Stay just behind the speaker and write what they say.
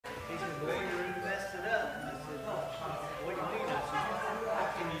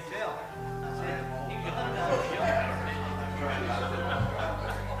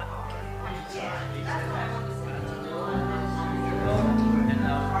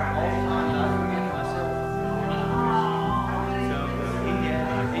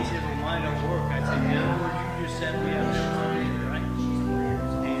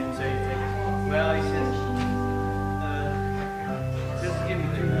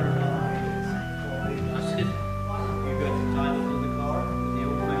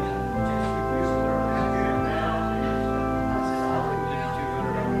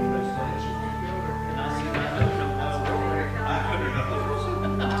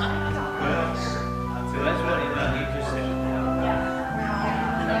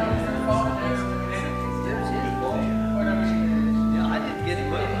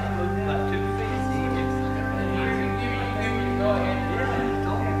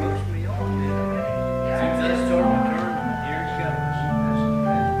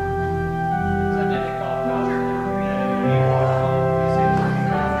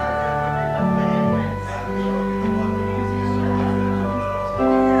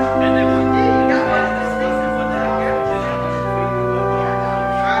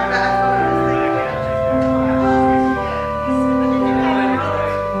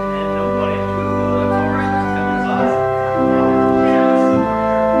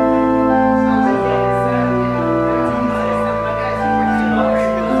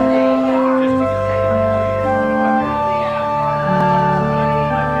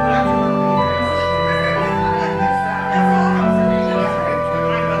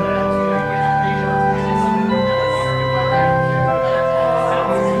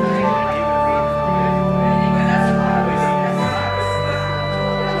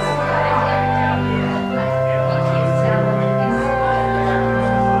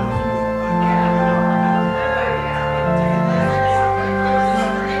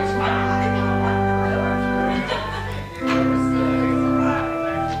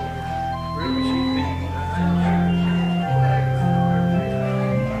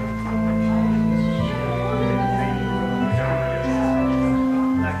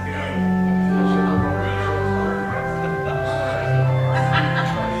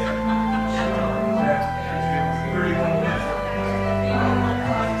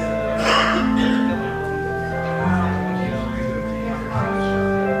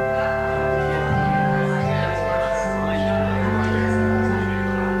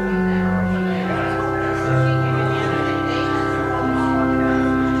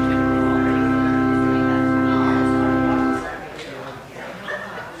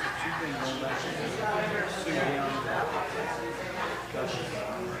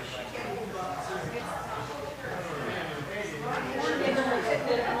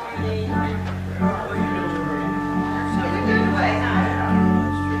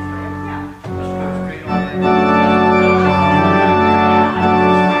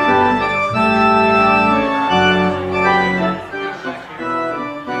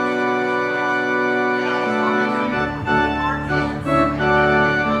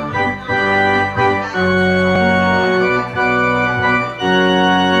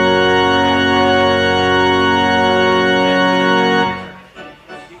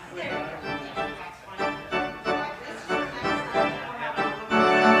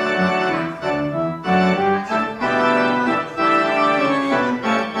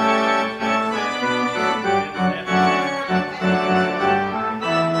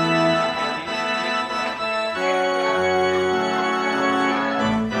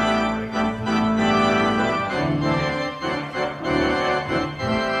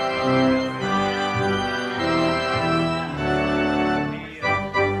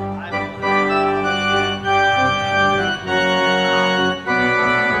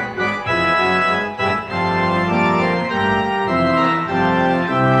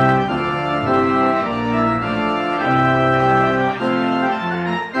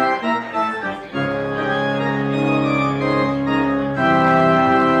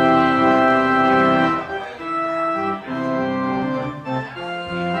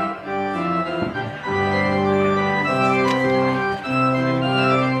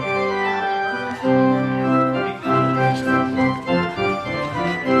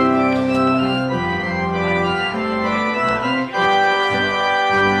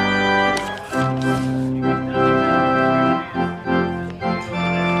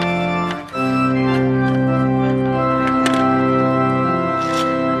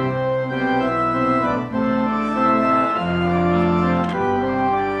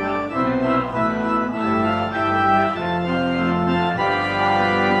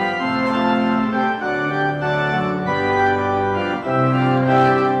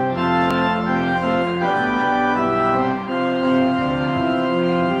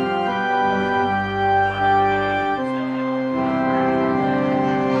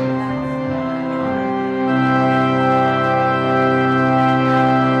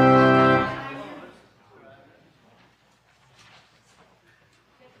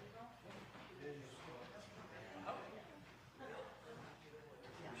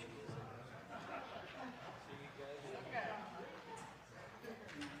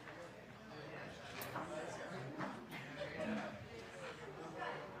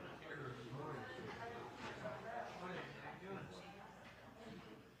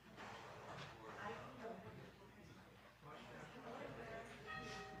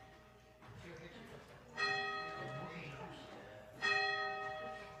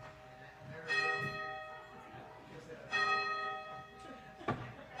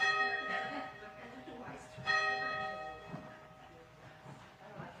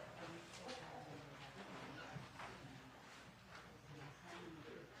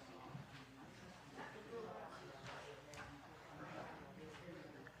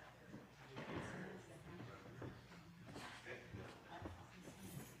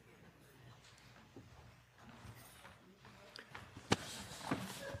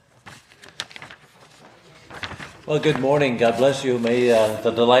Well, good morning. God bless you. May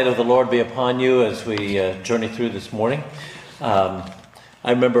the delight of the Lord be upon you as we journey through this morning. I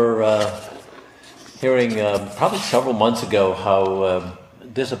remember hearing probably several months ago how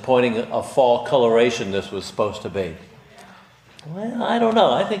disappointing a fall coloration this was supposed to be. Well, I don't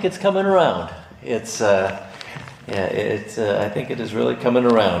know. I think it's coming around. I think it is really coming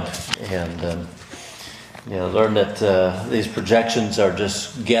around, and learn that these projections are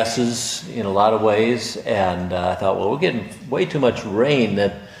just guesses in a lot of ways. And I thought, well, we're getting way too much rain.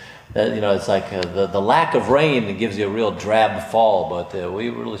 That it's like the lack of rain that gives you a real drab fall. But we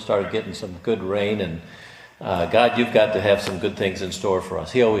really started getting some good rain, and God, you've got to have some good things in store for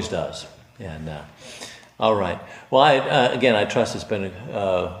us. He always does. And all right. Well, I trust it's been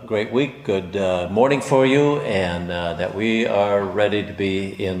a great week, good morning for you, and that we are ready to be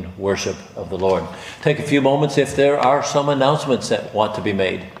in worship of the Lord. Take a few moments if there are some announcements that want to be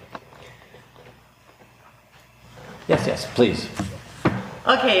made. Yes, please.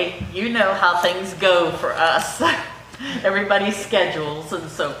 Okay, you know how things go for us. Everybody's schedules and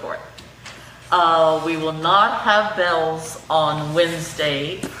so forth. We will not have bells on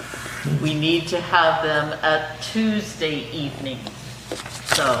Wednesday. We need to have them at Tuesday evening.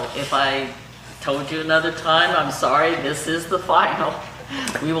 So if I told you another time, I'm sorry, this is the final.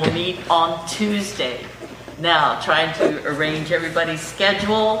 We will meet on Tuesday. Now, trying to arrange everybody's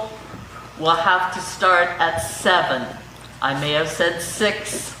schedule, we'll have to start at 7. I may have said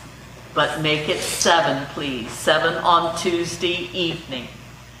 6, but make it 7, please. 7 on Tuesday evening.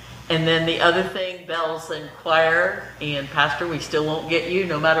 And then the other thing, bells and choir, and Pastor, we still won't get you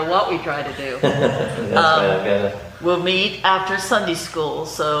no matter what we try to do. We'll meet after Sunday school,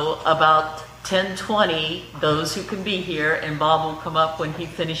 so about 10:20, those who can be here, and Bob will come up when he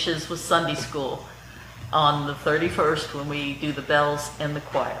finishes with Sunday school on the 31st when we do the bells and the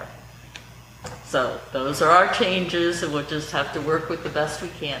choir. So those are our changes, and we'll just have to work with the best we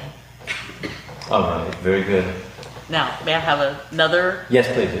can. All right, very good. Now, may I have another? Yes,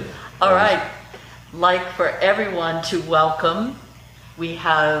 please. All right. Like for everyone to welcome, we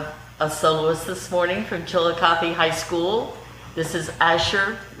have a soloist this morning from Chillicothe High School. This is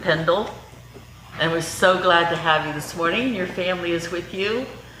Asher Pendle, and we're so glad to have you this morning. Your family is with you.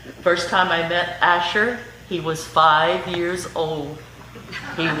 First time I met Asher, he was 5 years old.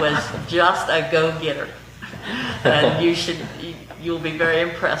 He was just a go-getter, and you'll be very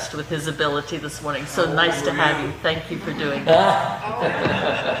impressed with his ability this morning. So nice to have you. Thank you for doing that.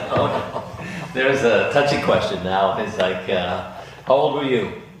 There's a touchy question now. It's like, how old were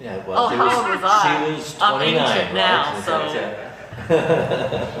you? Yeah, well, how old was I? She was 29. I'm ancient now, right? so.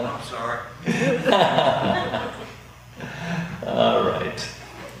 I'm sorry. All right.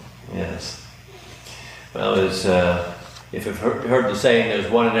 Yes. Well, if you've heard the saying, there's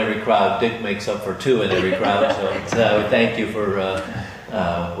one in every crowd, Dick makes up for 2 in every crowd. So thank you for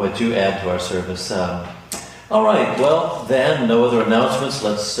what you add to our service. All right, well, then, no other announcements.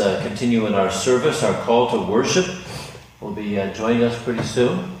 Let's continue in our service. Our call to worship will be joining us pretty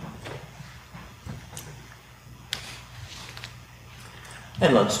soon.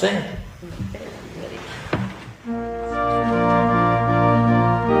 And let's stand. Yeah.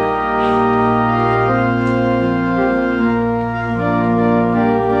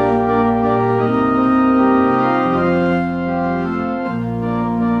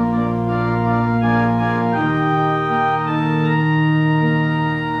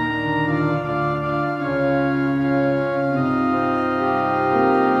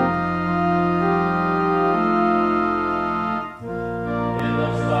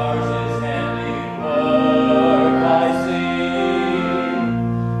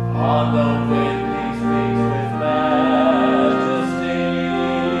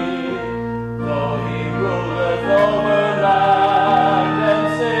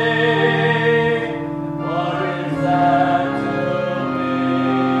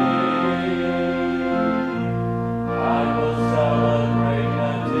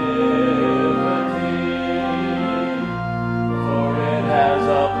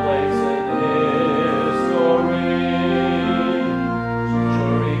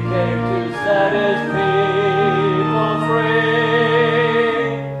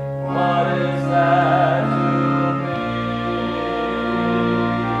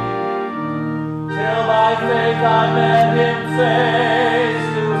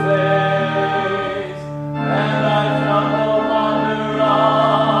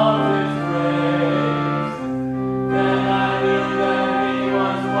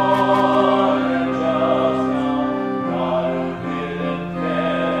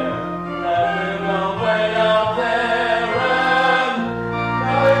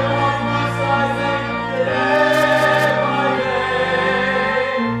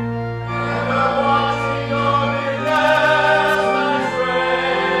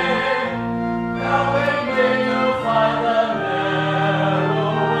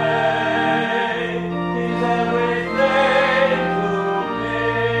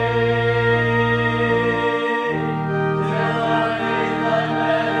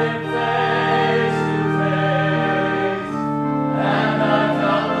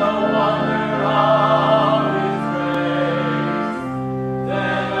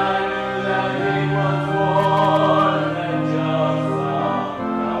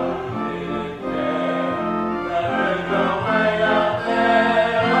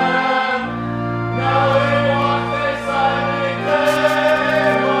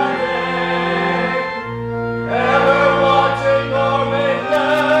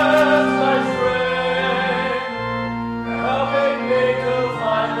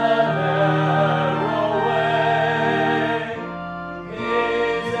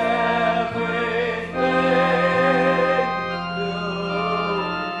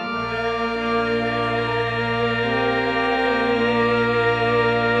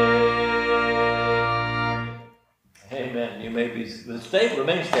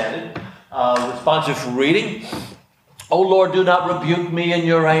 remain standing. Responsive reading. O Lord, do not rebuke me in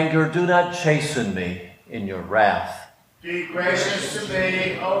your anger. Do not chasten me in your wrath. Be gracious to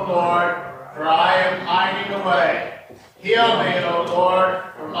me, O Lord, for I am pining away. Heal me, O Lord,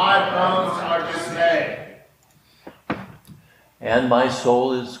 for my bones are dismayed. And my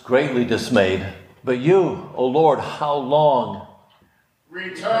soul is greatly dismayed. But you, O Lord, how long?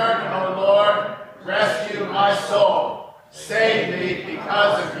 Return, O Lord, rescue my soul. Save me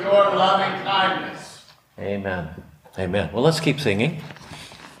because of your loving kindness. Amen. Amen. Well, let's keep singing.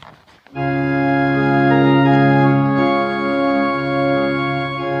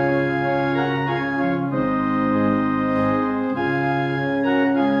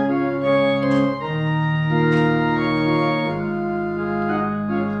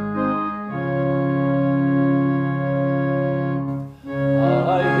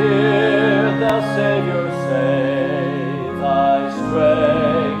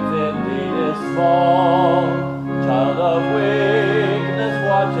 Small child of weakness,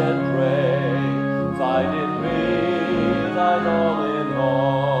 watch and pray.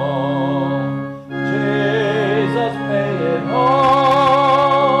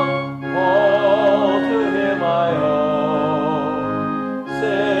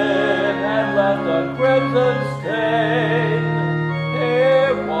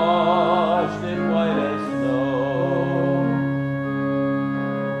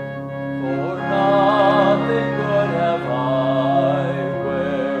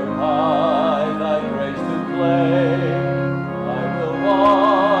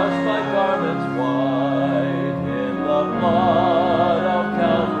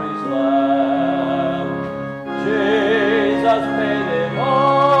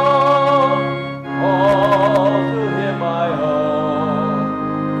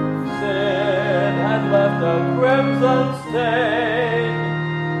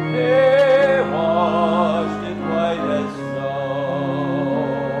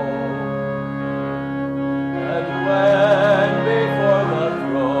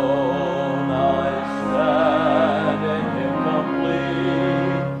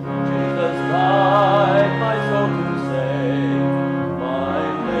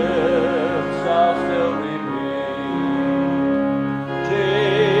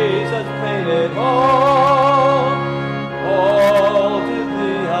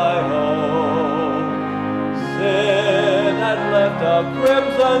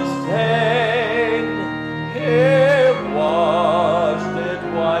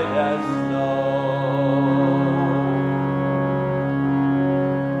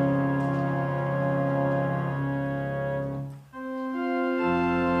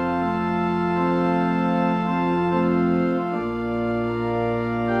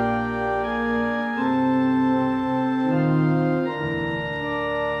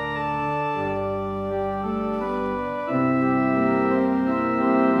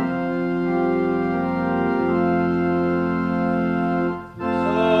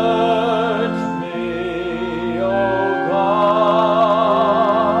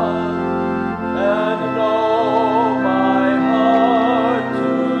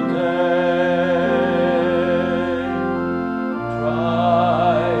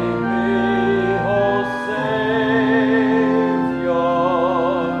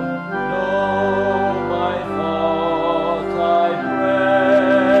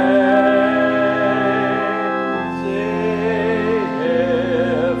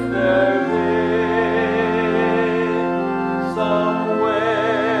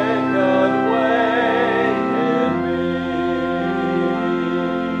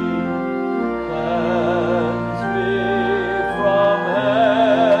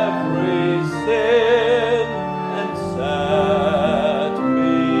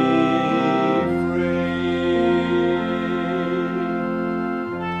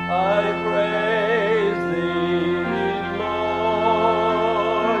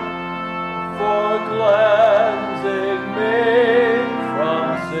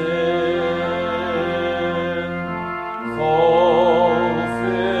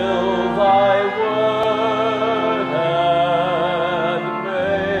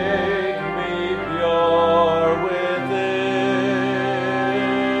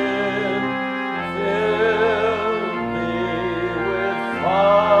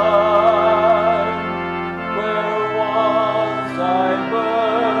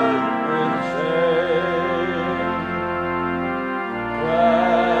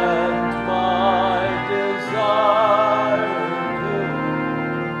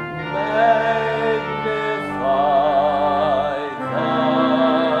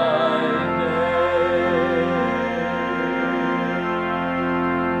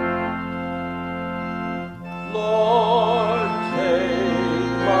 Lord,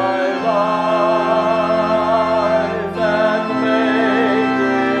 take my life and make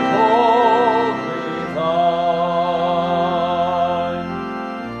it wholly thine.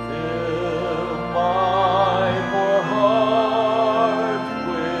 Fill my poor heart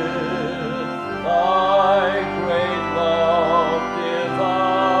with thy great love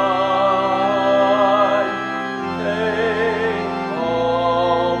divine. Take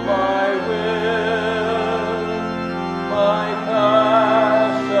all my will, my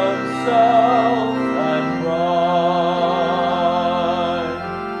passion, self, and pride.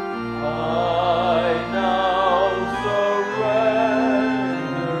 I now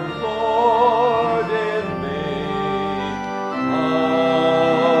surrender, Lord, in me.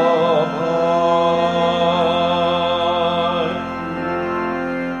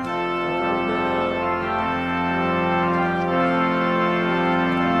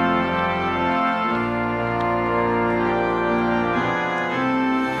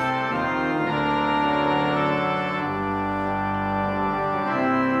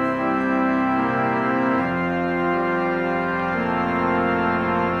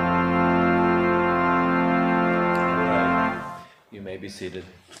 All right, you may be seated.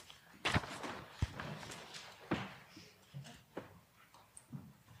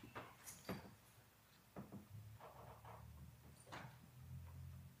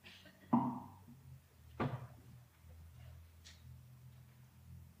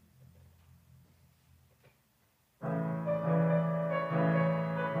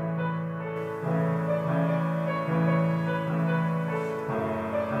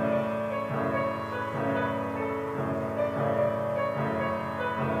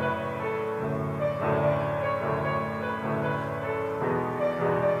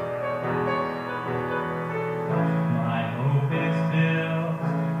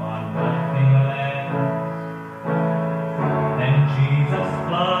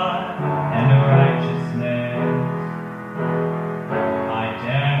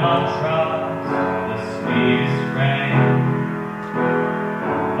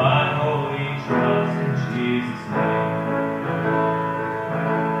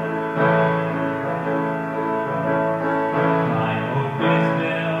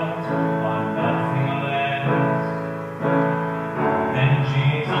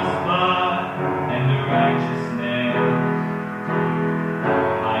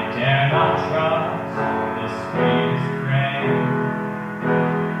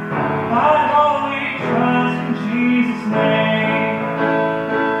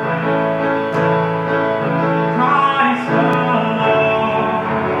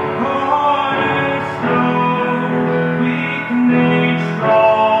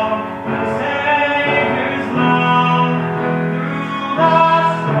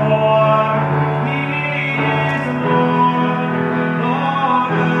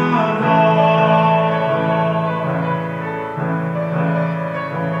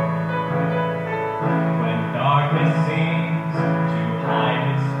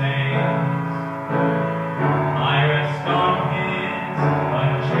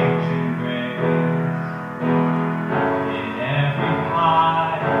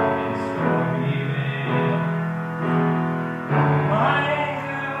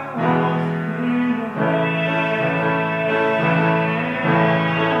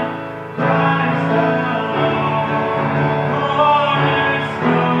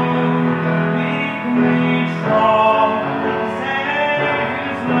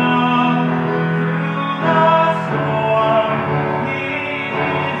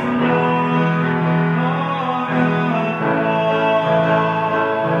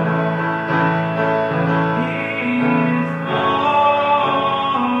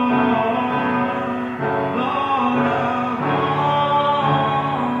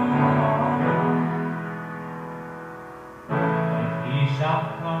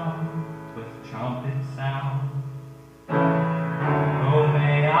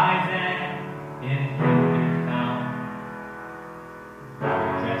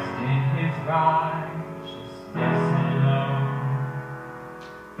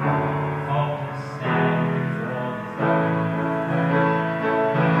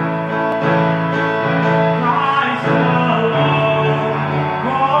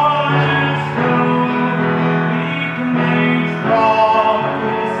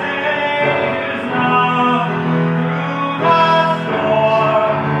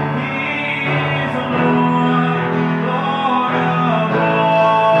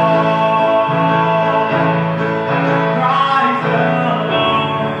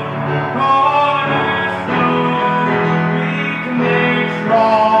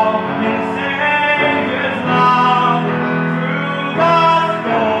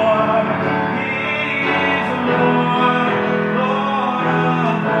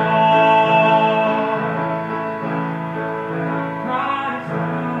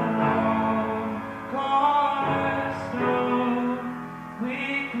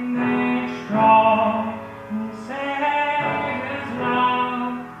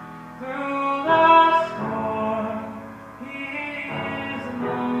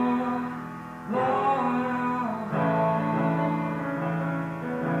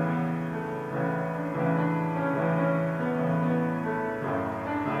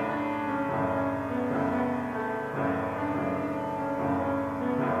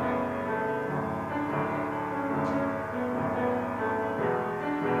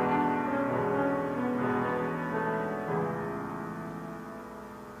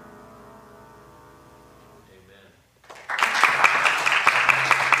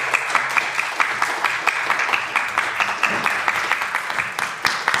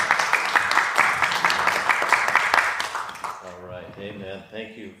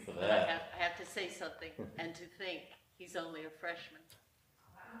 a freshman.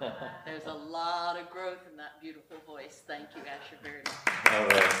 There's a lot of growth in that beautiful voice. Thank you, Asher, very much. All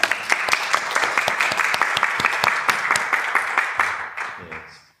right.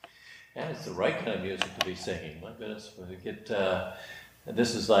 Yes. Yeah, it's the right kind of music to be singing. My goodness, we get.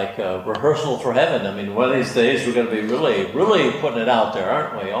 This is like a rehearsal for heaven. I mean, one of these days we're going to be really putting it out there,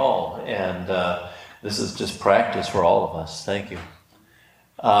 aren't we all? And this is just practice for all of us. Thank you.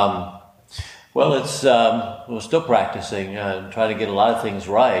 Well, it's we're still practicing and trying to get a lot of things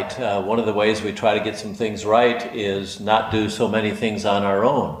right. One of the ways we try to get some things right is not do so many things on our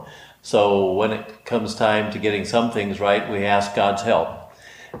own. So when it comes time to getting some things right, we ask God's help.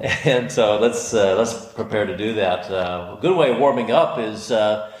 And so let's prepare to do that. A good way of warming up is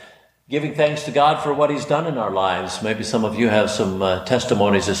giving thanks to God for what He's done in our lives. Maybe some of you have some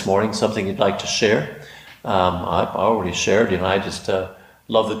testimonies this morning, something you'd like to share. I've already shared. I just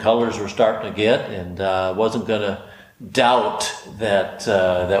love the colors we're starting to get, and wasn't going to doubt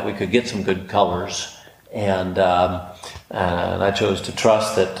that we could get some good colors. And I chose to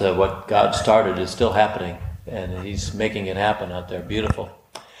trust that what God started is still happening, and He's making it happen out there. Beautiful.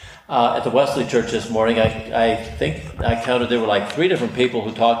 At the Wesley Church this morning, I think I counted there were like 3 different people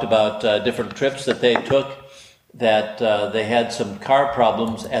who talked about different trips that they took, that they had some car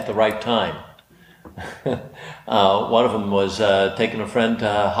problems at the right time. One of them was taking a friend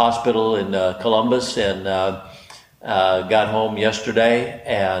to hospital in Columbus, and got home yesterday,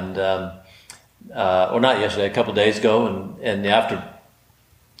 and or not yesterday, a couple of days ago, and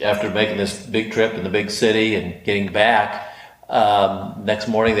after making this big trip in the big city and getting back, next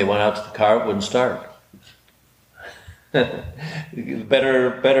morning they went out to the car, it wouldn't start.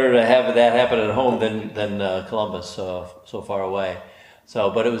 better to have that happen at home than Columbus, so far away. So,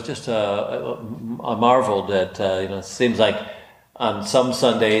 but it was just a marvel that it seems like on some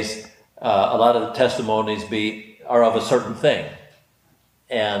Sundays a lot of the testimonies are of a certain thing,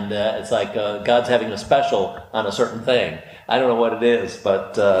 and it's like God's having a special on a certain thing. I don't know what it is,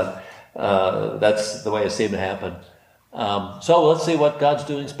 but that's the way it seemed to happen. So let's see what God's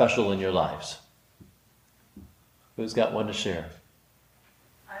doing special in your lives. Who's got one to share?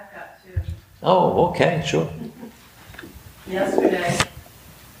 I've got 2. Oh, okay, sure. Yesterday,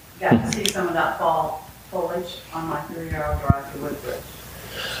 got to see some of that fall foliage on my 3-hour drive to Woodbridge.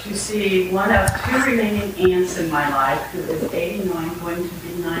 To see one of 2 remaining aunts in my life, who is 89, going to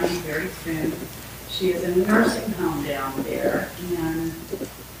be 90 very soon. She is in a nursing home down there, and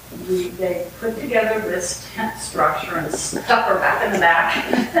they put together this tent structure and stuck her back in the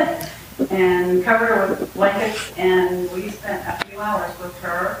back and covered her with blankets, and we spent a few hours with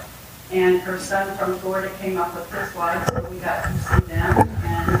her. And her son from Florida came up with his wife, so we got to see them.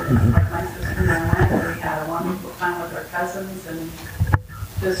 And like my sister and I went, we had a wonderful time with our cousins, and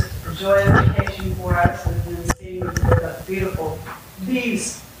just a joyous vacation for us, and then seeing the beautiful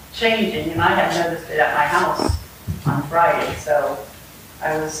leaves changing. And I had noticed it at my house on Friday, so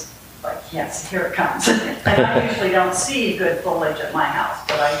I was like, yes, here it comes. And I usually don't see good foliage at my house,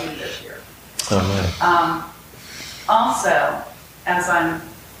 but I do this year. Oh, Also, as I'm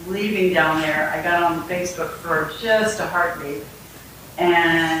leaving down there, I got on Facebook for just a heartbeat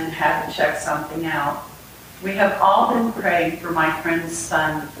and had to check something out. We have all been praying for my friend's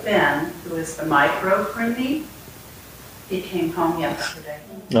son, Finn, who is the micro preemie. He came home yesterday.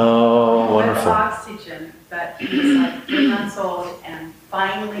 Oh, wonderful. With oxygen, but he's like 3 months old and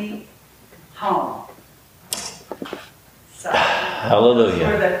finally home. So, Hallelujah.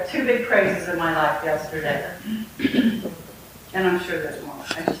 were the 2 big praises in my life yesterday. And I'm sure there's more.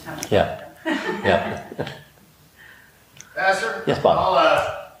 I just haven't. Yeah. Yeah. Pastor? Yes,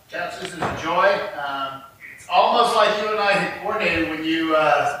 Bob. Chaps, this is a joy. It's almost like you and I had coordinated when you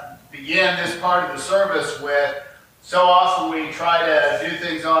began this part of the service with, so often we try to do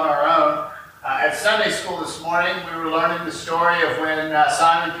things on our own. At Sunday school this morning, we were learning the story of when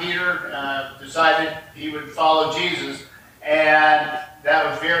Simon Peter decided he would follow Jesus, and that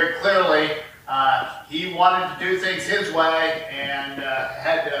was very clearly he wanted to do things his way and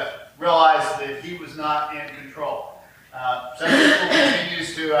had to realize that he was not in control. Sunday school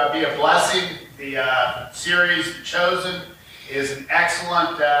continues to be a blessing. The series Chosen is an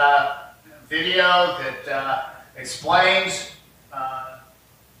excellent video that explains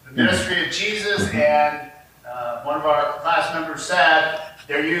the ministry of Jesus, and one of our class members said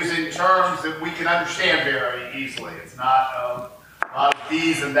they're using terms that we can understand very easily. It's not a lot of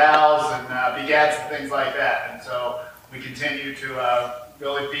these and thous and begats and things like that. And so we continue to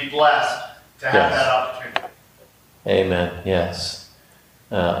really be blessed to have that opportunity. Amen. Yes.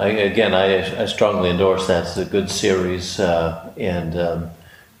 I strongly endorse that. It's a good series and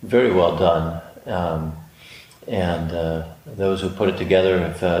very well done. And those who put it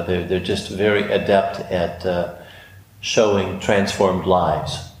together, they're just very adept at showing transformed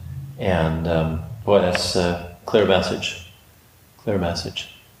lives. And boy, that's a clear message. Clear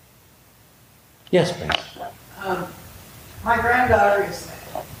message. Yes, please. My granddaughter is,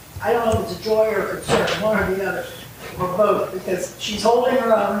 I don't know if it's a joy or concern, one or the other, or both, because she's holding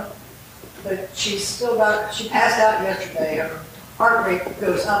her own, but she's still got, she passed out yesterday. Her heart rate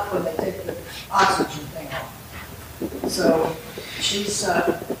goes up when they take the oxygen thing off. So she's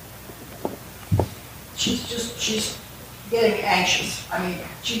getting anxious. I mean,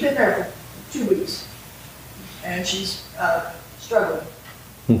 she's been there for 2 weeks, and she's struggling.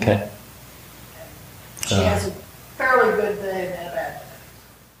 Okay. She has a fairly good day and a bad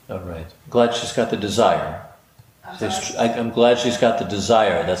day. All right. Glad she's got the desire. I'm sorry. I'm glad she's got the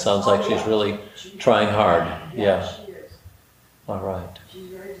desire. That sounds like she's really trying hard. Yeah. She is. All right. She's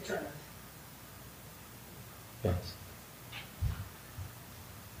very determined. Yes.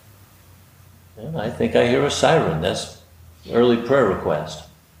 And I think I hear a siren. That's early prayer request.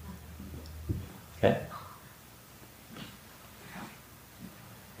 Okay.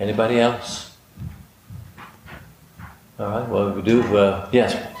 Anybody else? All right. Well, we do.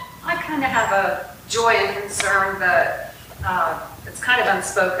 Yes. I kind of have a joy and concern that it's kind of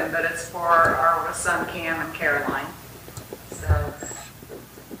unspoken, but it's for our son Cam and Caroline. So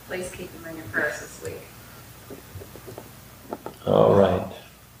please keep them in your prayers this week. All right.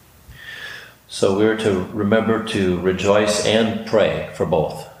 So we're to remember to rejoice and pray for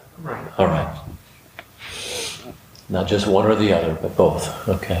both. Right. All right. Not just one or the other, but both.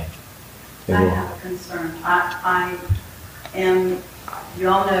 Okay. I have a concern. I am, you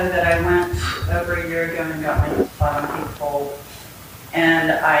all know that I went over a year ago and got my bottom teeth pulled.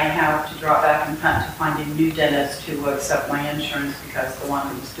 And I have to drop back and hunt to find a new dentist who will accept my insurance because the one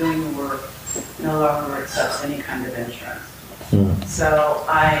who was doing the work no longer accepts any kind of insurance. So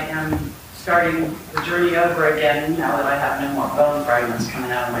I am starting the journey over again now that I have no more bone fragments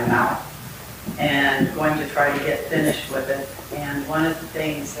coming out of my mouth, and going to try to get finished with it. And one of the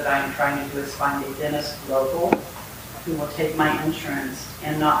things that I'm trying to do is find a dentist local who will take my insurance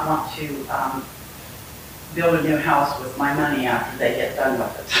and not want to build a new house with my money after they get done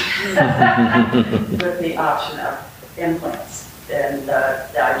with it. With the option of implants. And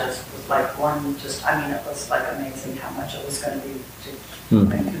I just was like it was like amazing how much it was going to be to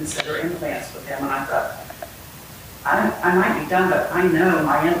consider implants with him. And I thought, I might be done, but I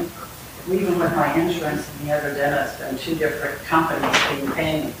know even with my insurance and the other dentist and 2 different companies being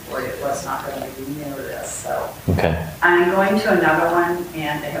paying me for it, it was not going to be near this. So Okay. I'm going to another one,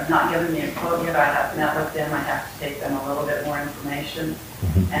 and they have not given me a quote yet. I have met with them. I have to take them a little bit more information,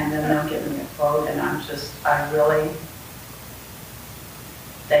 and then they'll give me a quote. And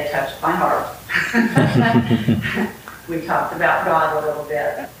they touched my heart. We talked about God a little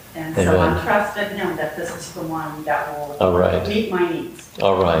bit, and so Amen. I'm trusting Him that this is the one that will All right. meet my needs.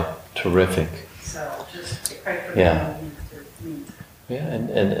 All right. Terrific. So just pray for Yeah. me to meet. Yeah, and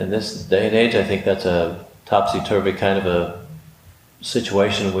in this day and age, I think that's a topsy-turvy kind of a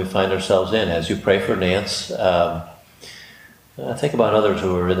situation we find ourselves in. As you pray for Nance, think about others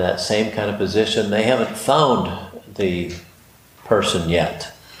who are in that same kind of position. They haven't found the person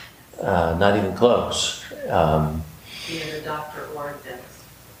yet, not even close. Either a doctor or a dentist.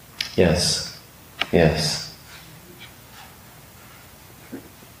 Yes, yes.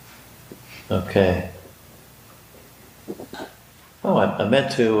 Okay. Oh, I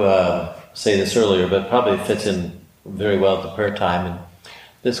meant to say this earlier, but probably fits in very well at the prayer time. And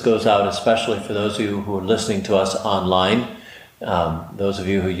this goes out especially for those of you who are listening to us online, those of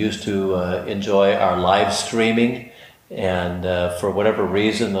you who used to enjoy our live streaming. And for whatever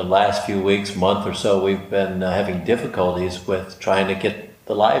reason, the last few weeks, month or so, we've been having difficulties with trying to get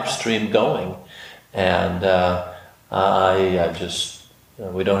the live stream going. And I just...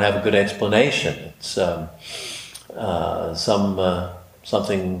 we don't have a good explanation. It's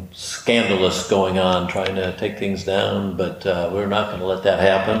something scandalous going on, trying to take things down, but we're not going to let that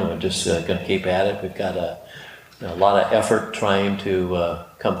happen. We're just going to keep at it. We've got a lot of effort trying to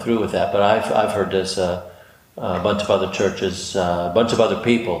come through with that. But I've heard this a bunch of other churches, a bunch of other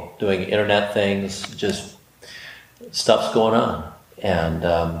people doing internet things. Just stuff's going on, and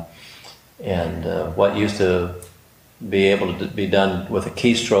what used to be able to be done with a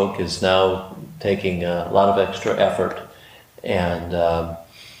keystroke is now taking a lot of extra effort, and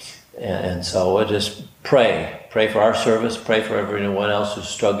so we'll just pray for our service, pray for everyone else who's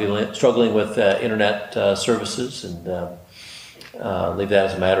struggling with internet services, and leave that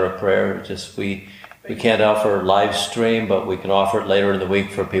as a matter of prayer. Just we we can't offer live stream, but we can offer it later in the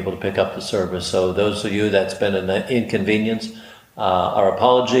week for people to pick up the service. So those of you that's been an inconvenience, our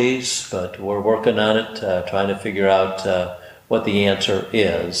apologies, but we're working on it, trying to figure out what the answer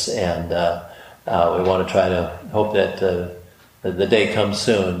is, and we want to try to hope that the day comes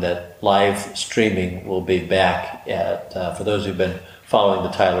soon that live streaming will be back for those who've been following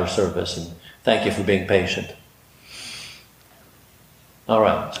the Tyler service, and thank you for being patient. All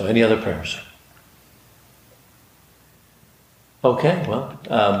right, so any other prayers? Okay, well,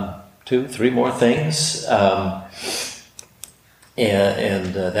 2, 3 more things. That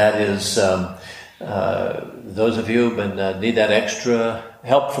is those of you who need that extra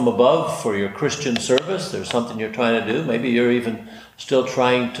help from above for your Christian service. There's something you're trying to do. Maybe you're even still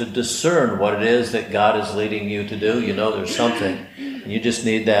trying to discern what it is that God is leading you to do. You know there's something. And you just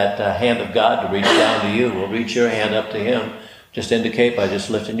need that hand of God to reach down to you. We'll reach your hand up to Him. Just indicate by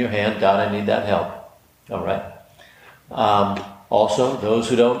just lifting your hand, God, I need that help. All right. Also, those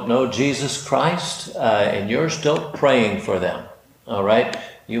who don't know Jesus Christ, and you're still praying for them. All right,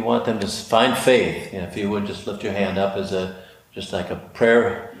 you want them to find faith. If you would just lift your hand up as just like a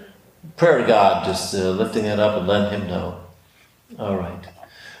prayer to God, just lifting it up and letting Him know. All right.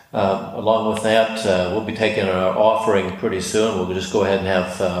 Along with that, we'll be taking our offering pretty soon. We'll just go ahead and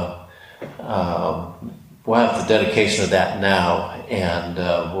we'll have the dedication of that now, and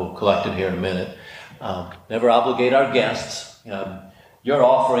we'll collect it here in a minute. Never obligate our guests. Your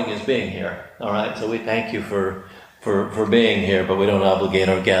offering is being here. All right, so we thank you for being here, but we don't obligate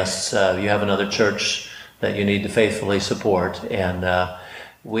our guests. You have another church that you need to faithfully support, and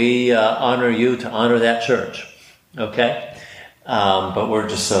we honor you to honor that church, okay? But we're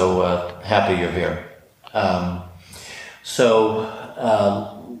just so happy you're here.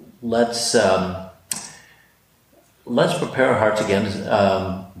 Let's prepare our hearts again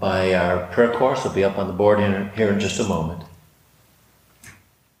by our prayer course. It'll be up on the board here in just a moment.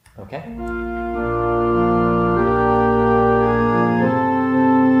 Okay?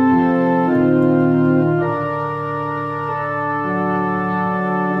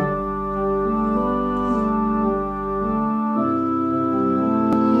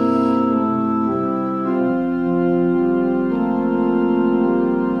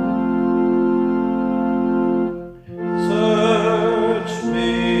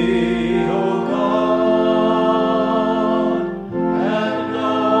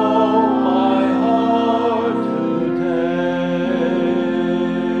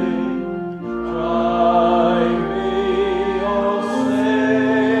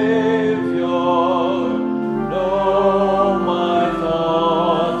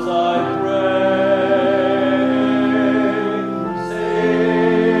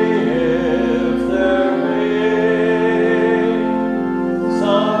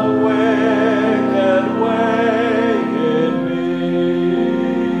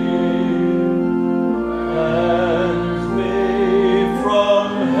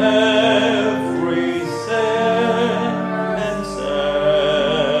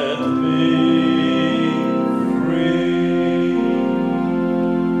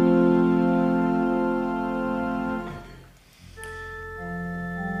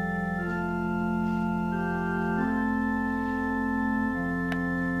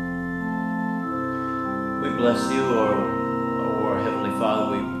 Bless you, or Heavenly Father,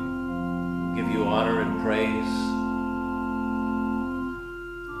 we give you honor and praise.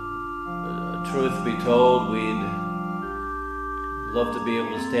 Truth be told, we'd love to be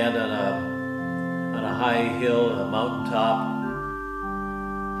able to stand on a high hill, a mountaintop,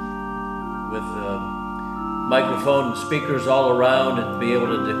 with a microphone and speakers all around, and be able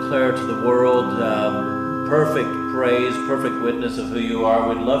to declare to the world perfect praise, perfect witness of who you are.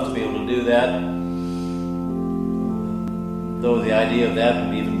 We'd love to be able to do that. Though the idea of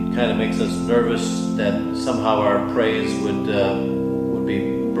that even kind of makes us nervous that somehow our praise would be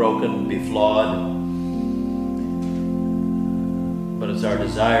broken, be flawed. But it's our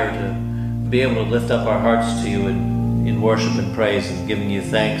desire to be able to lift up our hearts to you in worship and praise, and giving you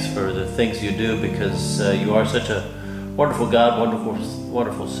thanks for the things you do, because you are such a wonderful God,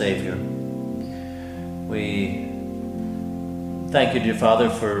 wonderful Savior. We thank you, dear Father,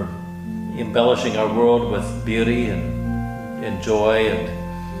 for embellishing our world with beauty and joy and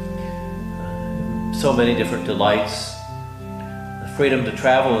so many different delights. The freedom to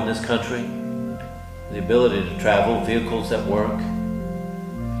travel in this country, the ability to travel, vehicles that work.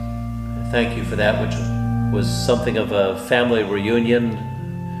 Thank you for that, which was something of a family reunion,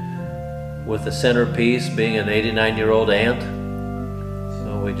 with the centerpiece being an 89-year-old aunt.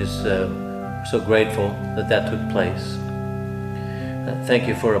 So we just so grateful that took place. Thank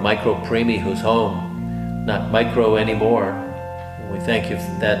you for a micro preemie who's home, not micro anymore. We thank you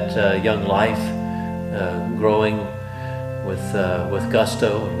for that young life growing with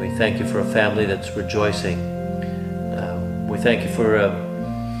gusto. And we thank you for a family that's rejoicing. We thank you for a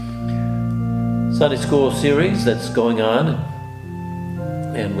Sunday school series that's going on,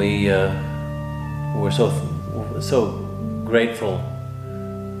 and we're so grateful,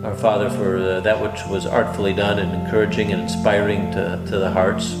 our Father, for that which was artfully done and encouraging and inspiring to the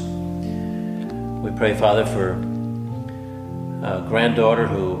hearts. We pray, Father, for a granddaughter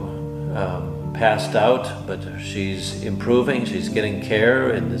who passed out, but she's improving, she's getting care,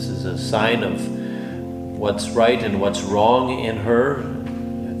 and this is a sign of what's right and what's wrong in her.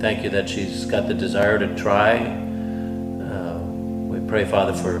 Thank you that she's got the desire to try. We pray,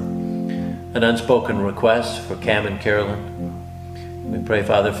 Father, for an unspoken request for Cam and Carolyn. We pray,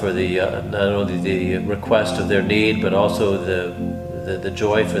 Father, for the not only the request of their need, but also the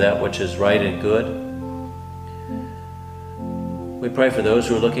joy for that which is right and good. We pray for those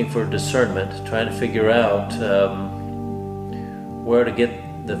who are looking for discernment, trying to figure out where to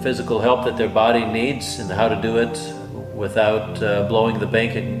get the physical help that their body needs and how to do it without blowing the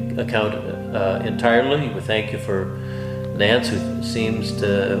bank account entirely. We thank you for Nance, who seems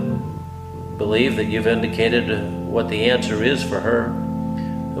to believe that you've indicated what the answer is for her.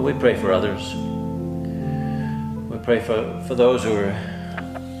 And we pray for others. We pray for those who are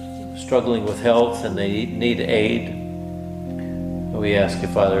struggling with health and they need aid. We ask you,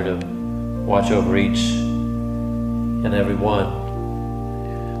 Father, to watch over each and every one.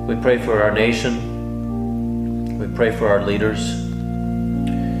 We pray for our nation. We pray for our leaders.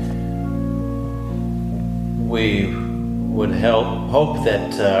 We would hope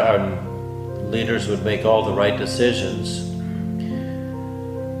that our leaders would make all the right decisions.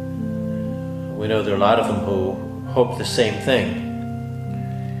 We know there are a lot of them who hope the same thing.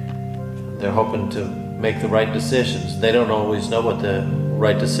 They're hoping to make the right decisions. They don't always know what the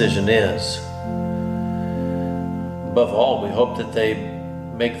right decision is. Above all, we hope that they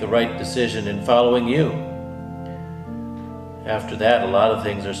make the right decision in following you. After that, a lot of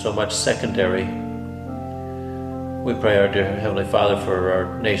things are so much secondary. We pray, our dear Heavenly Father, for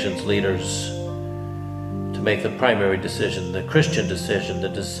our nation's leaders to make the primary decision, the Christian decision, the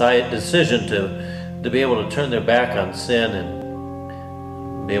decision to be able to turn their back on sin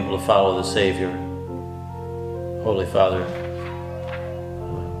and be able to follow the Savior. Holy Father,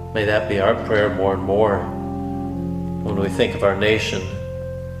 may that be our prayer more and more. When we think of our nation,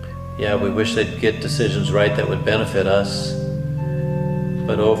 yeah, we wish they'd get decisions right that would benefit us.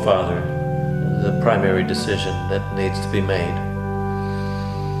 But, oh Father, the primary decision that needs to be made.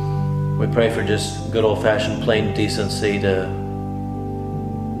 We pray for just good old-fashioned plain decency to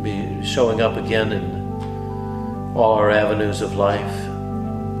be showing up again in all our avenues of life,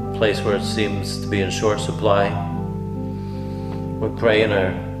 a place where it seems to be in short supply. We pray in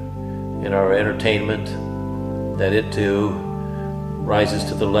our entertainment that it too rises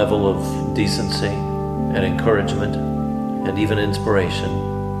to the level of decency and encouragement and even inspiration.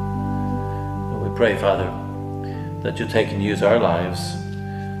 And we pray, Father, that you take and use our lives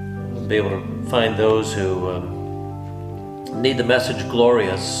and be able to find those who need the message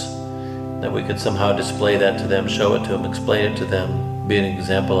glorious, that we could somehow display that to them, show it to them, explain it to them, be an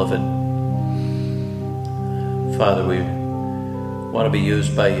example of it. Father, we want to be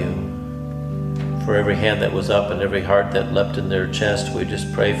used by you. For every hand that was up and every heart that leapt in their chest, we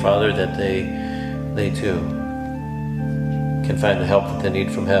just pray, Father, that they too can find the help that they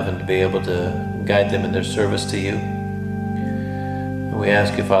need from heaven to be able to guide them in their service to you. And we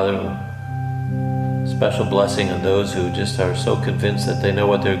ask you, Father, special blessing on those who just are so convinced that they know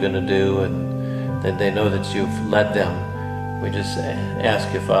what they're going to do and that they know that you've led them. We just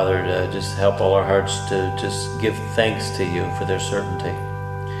ask you, Father, to just help all our hearts to just give thanks to you for their certainty.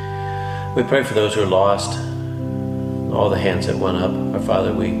 We pray for those who are lost, all the hands that went up. Our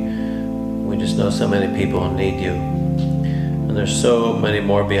Father, we just know so many people need you. And there's so many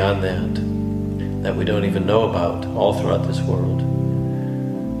more beyond that we don't even know about all throughout this world.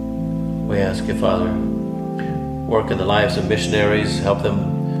 We ask you, Father, work in the lives of missionaries, help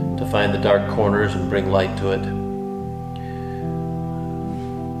them to find the dark corners and bring light to it.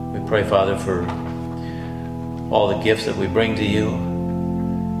 We pray, Father, for all the gifts that we bring to you.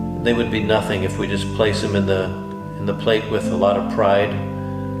 They would be nothing if we just place them in the plate with a lot of pride.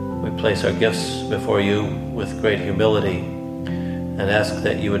 We place our gifts before you with great humility and ask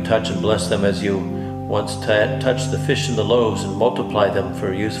that you would touch and bless them as you once touched the fish and the loaves and multiply them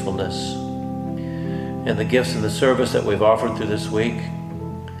for usefulness. And the gifts and the service that we've offered through this week,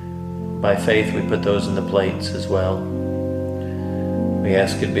 by faith we put those in the plates as well. We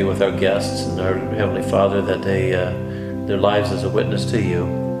ask you to be with our guests and our Heavenly Father, that they, their lives as a witness to you,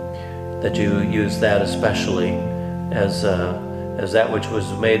 that you use that especially as that which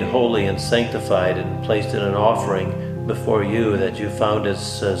was made holy and sanctified and placed in an offering before you, that you found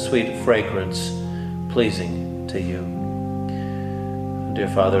its sweet fragrance pleasing to you. Dear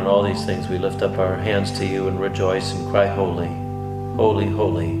Father, in all these things we lift up our hands to you and rejoice and cry, holy, holy,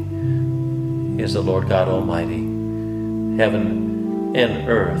 holy is the Lord God Almighty. Heaven and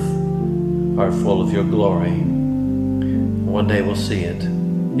earth are full of your glory. One day we'll see it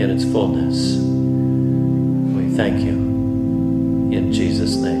in its fullness. We thank you in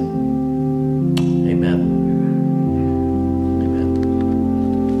Jesus' name. Amen. Amen.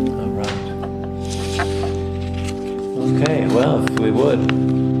 All right. Okay, well, if we would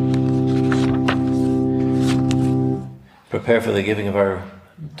prepare for the giving of our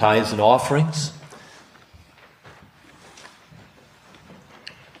tithes and offerings.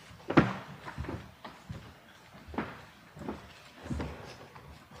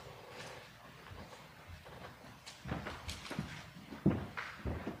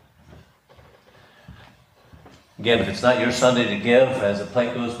 Again, if it's not your Sunday to give, as the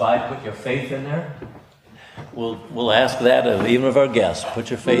plate goes by, put your faith in there. We'll ask that of even of our guests.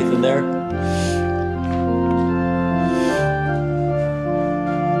 Put your faith in there.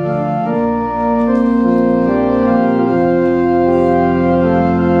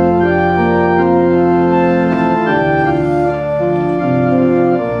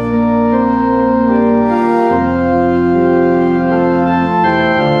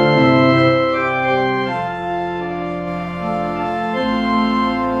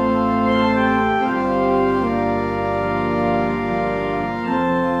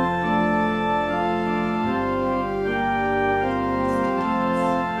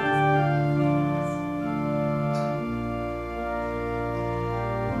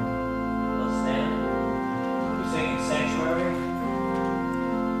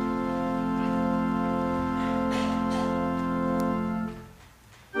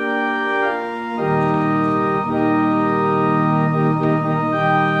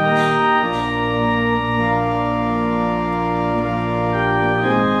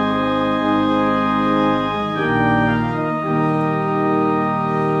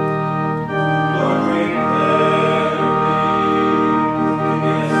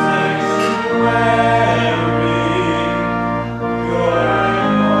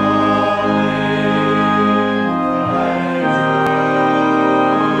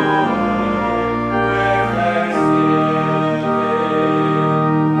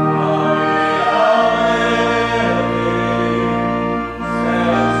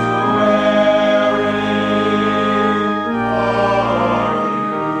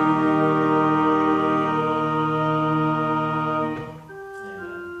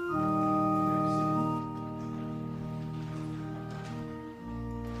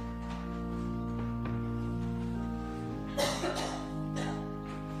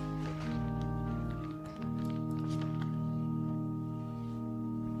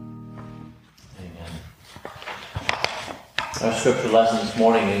 Our scripture lesson this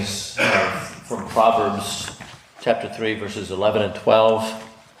morning is from Proverbs chapter 3, verses 11 and 12.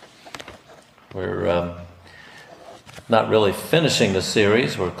 We're not really finishing the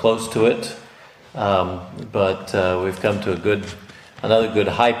series. We're close to it. But we've come to another good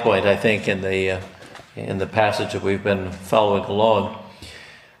high point, I think, in the passage that we've been following along.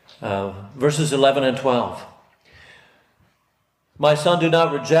 Verses 11 and 12. My son, do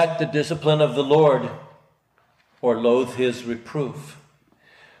not reject the discipline of the Lord, or loathe his reproof.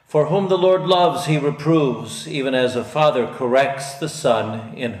 For whom the Lord loves, he reproves, even as a father corrects the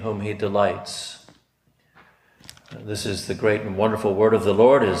son in whom he delights. This is the great and wonderful word of the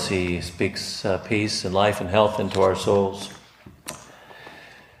Lord as he speaks peace and life and health into our souls.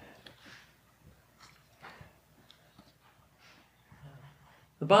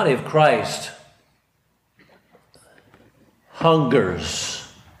 The body of Christ hungers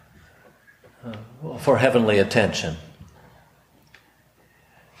for heavenly attention.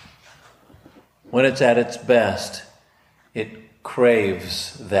 When it's at its best, it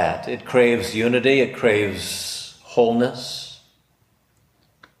craves that. It craves unity, it craves wholeness.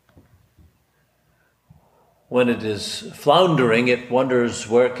 When it is floundering, it wonders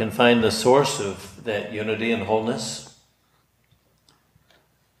where it can find the source of that unity and wholeness.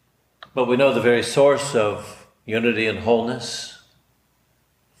 But we know the very source of unity and wholeness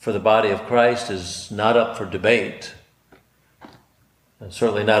for the body of Christ is not up for debate, and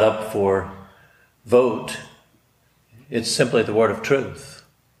certainly not up for vote. It's simply the word of truth.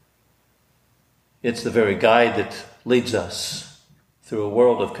 It's the very guide that leads us through a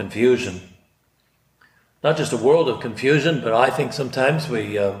world of confusion. Not just a world of confusion, but I think sometimes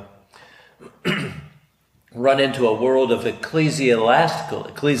we run into a world of ecclesiastical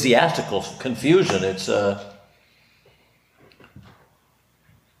confusion. It's a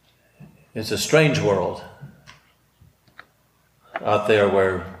strange world out there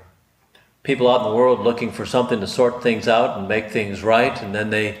where people out in the world looking for something to sort things out and make things right, and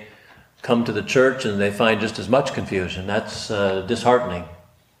then they come to the church and they find just as much confusion. That's disheartening.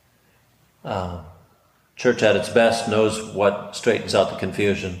 Church at its best knows what straightens out the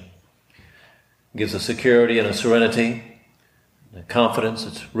confusion. It gives a security and a serenity, a confidence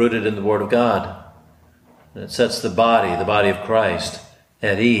that's rooted in the Word of God. And it sets the body of Christ,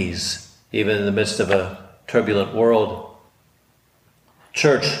 at ease, even in the midst of a turbulent world.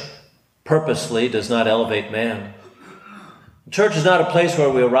 Church purposely does not elevate man. Church is not a place where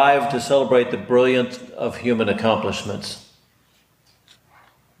we arrive to celebrate the brilliance of human accomplishments.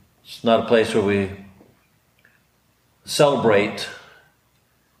 It's not a place where we celebrate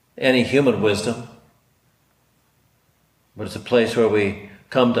any human wisdom, but it's a place where we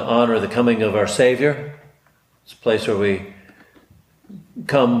come to honor the coming of our Savior. It's a place where we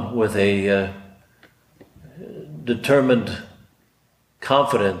come with a determined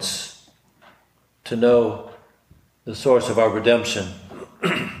confidence to know the source of our redemption.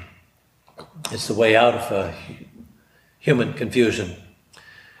 It's the way out of human confusion.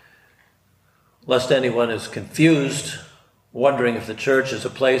 Lest anyone is confused, wondering if the church is a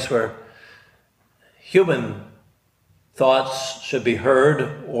place where human thoughts should be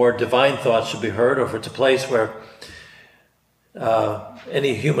heard or divine thoughts should be heard, or if it's a place where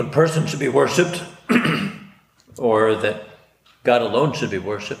any human person should be worshipped or that God alone should be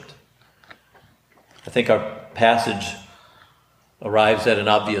worshipped. I think our passage arrives at an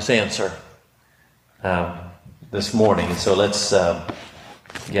obvious answer this morning. And so let's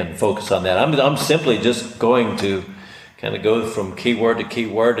again focus on that. I'm simply just going to kind of go from key word to key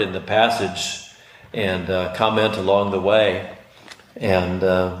word in the passage and comment along the way. And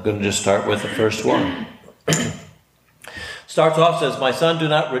I'm going to just start with the first one. Starts off, says, "My son, do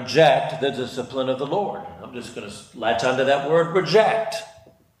not reject the discipline of the Lord." I'm just going to latch onto that word, reject.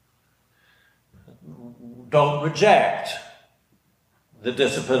 Don't reject the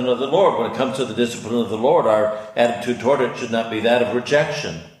discipline of the Lord. When it comes to the discipline of the Lord, our attitude toward it should not be that of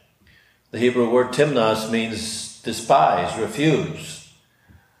rejection. The Hebrew word timnos means despise, refuse.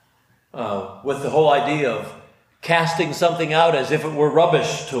 With the whole idea of casting something out as if it were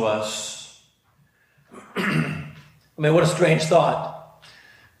rubbish to us. I mean, what a strange thought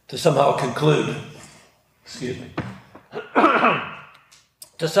to somehow conclude,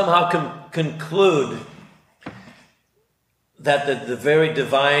 to somehow conclude that the very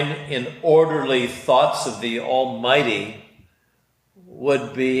divine and orderly thoughts of the Almighty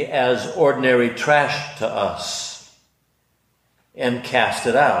would be as ordinary trash to us and cast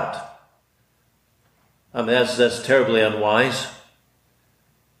it out. I mean, that's terribly unwise.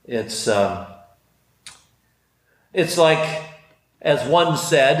 It's like, as one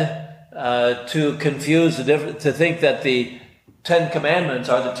said, to confuse the difference, to think that the 10 Commandments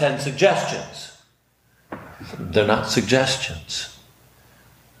are the 10 suggestions. They're not suggestions.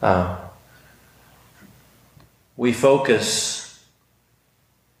 We focus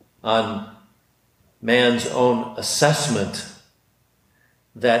on man's own assessment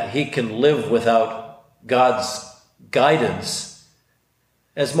that he can live without God's guidance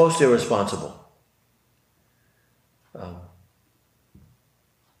as most irresponsible.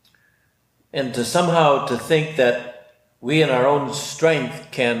 And to somehow to think that we in our own strength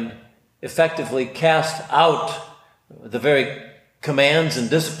can effectively cast out the very commands and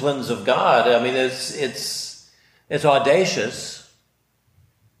disciplines of God. I mean, it's audacious.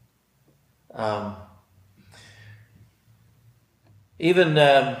 Even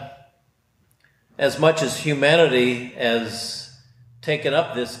as much as humanity has taken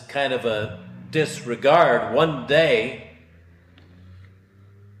up this kind of a disregard, one day,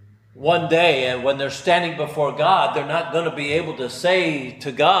 and when they're standing before God, they're not going to be able to say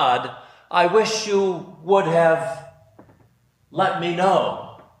to God, "I wish you would have let me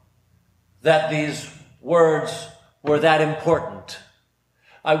know that these words were that important.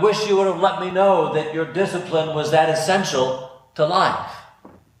 I wish you would have let me know that your discipline was that essential to life."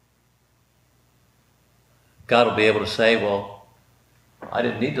 God will be able to say, "Well, I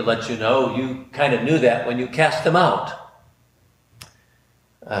didn't need to let you know. You kind of knew that when you cast them out."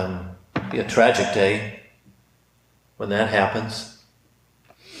 Be a tragic day when that happens.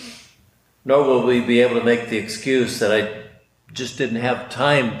 Nor will we be able to make the excuse that I just didn't have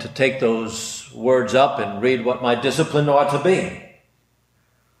time to take those words up and read what my discipline ought to be.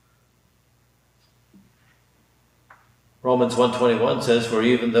 Romans 1:21 says, "For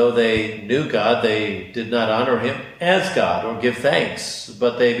even though they knew God, they did not honor him as God or give thanks,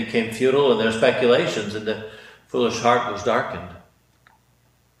 but they became futile in their speculations, and the foolish heart was darkened."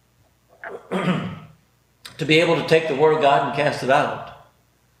 To be able to take the word of God and cast it out,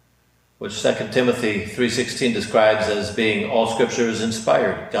 which 2 Timothy 3:16 describes as being all scripture is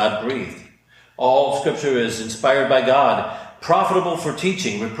inspired, God-breathed. All scripture is inspired by God, profitable for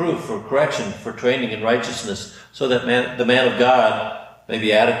teaching, reproof, for correction, for training in righteousness, so that the man of God may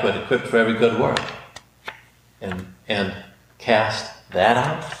be adequate, equipped for every good work. And cast that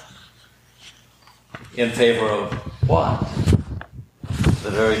out in favor of what? The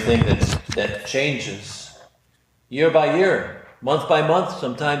very thing that changes year by year, month by month,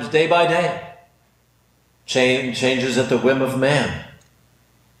 sometimes day by day. Changes at the whim of man.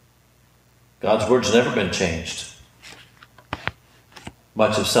 God's word's never been changed.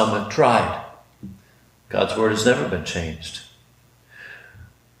 Much as some have tried. God's word has never been changed.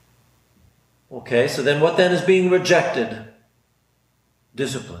 Okay, so then what then is being rejected?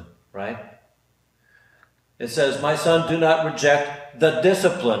 Discipline, right? It says, "My son, do not reject the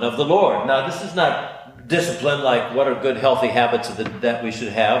discipline of the Lord." Now, this is not discipline like what are good, healthy habits that we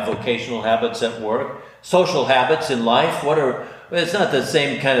should have, vocational habits at work, social habits in life. It's not the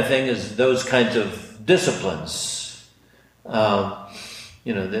same kind of thing as those kinds of disciplines.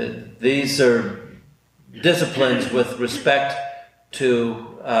 These are disciplines with respect to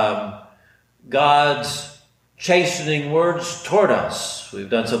God's chastening words toward us. We've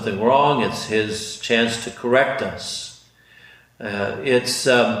done something wrong. It's his chance to correct us. It's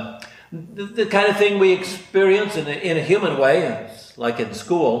the kind of thing we experience in a human way, it's like in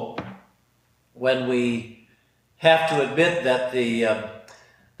school, when we have to admit that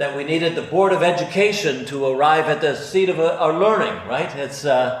that we needed the Board of Education to arrive at the seat of our learning, right? It's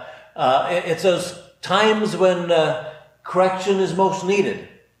those times when correction is most needed.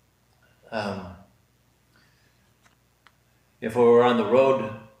 If we were on the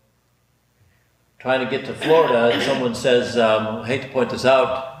road trying to get to Florida and someone says, I hate to point this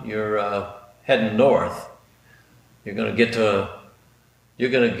out, you're heading north. You're going to get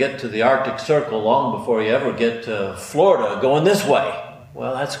to the Arctic Circle long before you ever get to Florida going this way.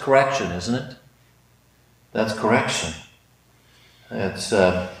 Well, that's correction, isn't it? That's correction. It's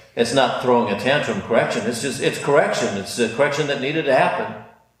not throwing a tantrum correction. It's correction. It's a correction that needed to happen.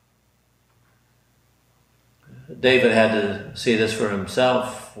 David had to see this for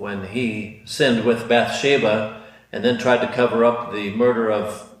himself when he sinned with Bathsheba and then tried to cover up the murder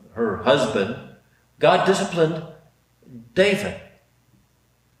of her husband. God disciplined David.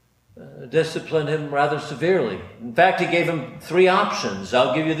 Disciplined him rather severely. In fact, he gave him 3 options.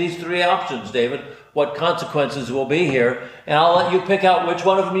 I'll give you these 3 options, David, what consequences will be here, and I'll let you pick out which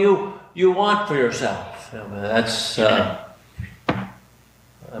one of them you want for yourself. That's,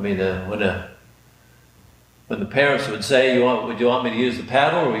 when the parents would say, would you want me to use the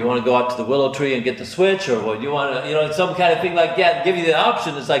paddle, or you want to go out to the willow tree and get the switch, or would you want to, some kind of thing like that, give you the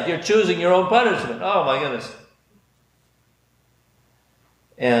option. It's like you're choosing your own punishment. Oh my goodness.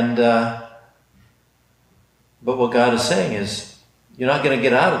 And, but what God is saying is, you're not going to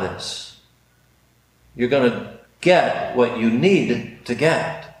get out of this. You're going to get what you need to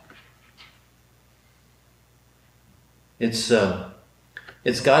get. It's God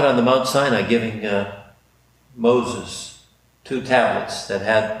on the Mount Sinai giving Moses 2 tablets that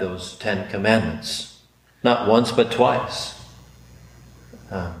had those 10 commandments. Not once, but twice.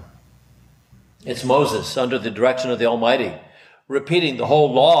 It's Moses under the direction of the Almighty, repeating the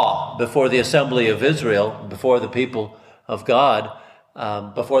whole law before the assembly of Israel, before the people of God,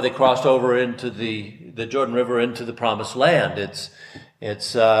 before they crossed over into the Jordan River into the Promised Land. It's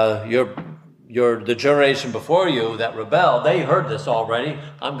the generation before you that rebelled. They heard this already.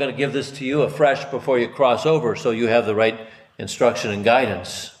 I'm going to give this to you afresh before you cross over, so you have the right instruction and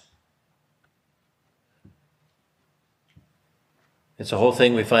guidance. It's a whole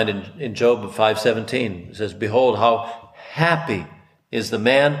thing we find in Job 5:17. It says, "Behold, how happy is the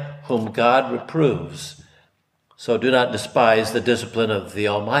man whom God reproves. So do not despise the discipline of the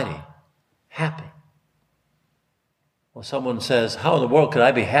Almighty." Happy. Well, someone says, how in the world could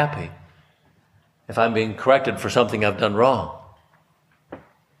I be happy if I'm being corrected for something I've done wrong?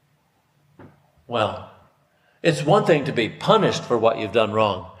 Well, it's one thing to be punished for what you've done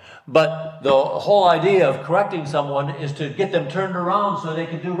wrong, but the whole idea of correcting someone is to get them turned around so they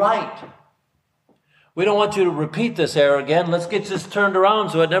can do right. We don't want you to repeat this error again. Let's get this turned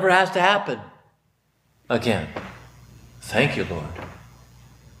around so it never has to happen again. Thank you, Lord.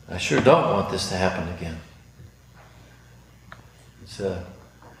 I sure don't want this to happen again.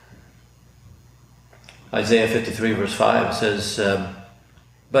 Isaiah 53 verse 5 says,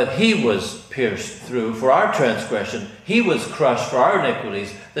 but he was pierced through for our transgression. He was crushed for our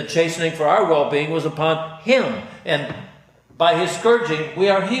iniquities. The chastening for our well-being was upon him. And by his scourging, we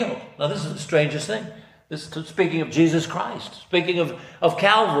are healed. Now, this is the strangest thing. This is speaking of Jesus Christ, speaking of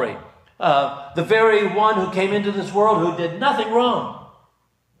Calvary, the very one who came into this world who did nothing wrong.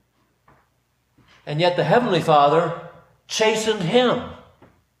 And yet the Heavenly Father chastened him.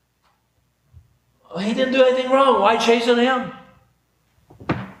 He didn't do anything wrong. Why chasten him?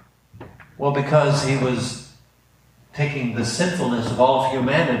 Well, because he was taking the sinfulness of all of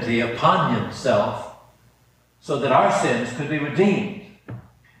humanity upon himself so that our sins could be redeemed.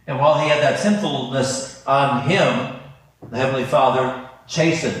 And while he had that sinfulness on him, the Heavenly Father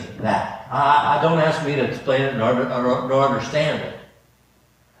chastened that. I don't ask me to explain it nor understand it.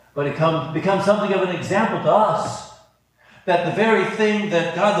 But it becomes something of an example to us that the very thing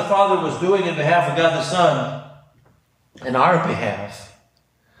that God the Father was doing in behalf of God the Son in our behalf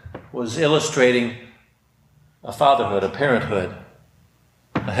was illustrating a fatherhood, a parenthood,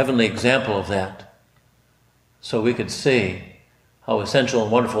 a heavenly example of that. So we could see how essential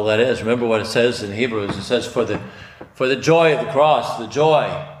and wonderful that is. Remember what it says in Hebrews. It says, for the joy of the cross, the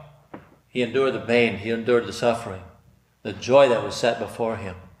joy, he endured the pain, he endured the suffering, the joy that was set before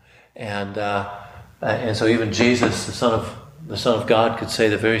him. And so even Jesus, the Son of God, could say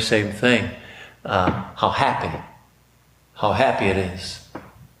the very same thing. How happy it is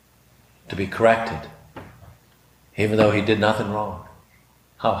to be corrected, even though he did nothing wrong.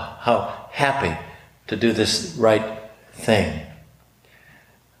 How happy to do this right thing.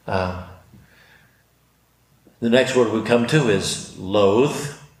 The next word we come to is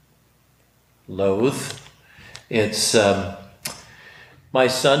loathe. Loathe. It's, my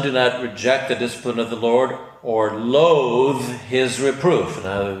son, do not reject the discipline of the Lord or loathe his reproof.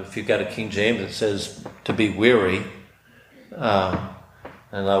 Now, if you've got a King James, it says to be weary.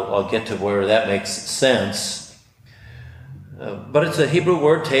 And I'll get to where that makes sense. But it's a Hebrew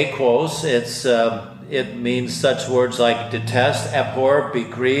word, tekos. It means such words like detest, abhor, be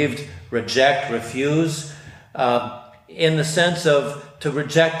grieved, reject, refuse, in the sense of to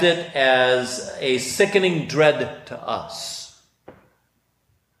reject it as a sickening dread to us.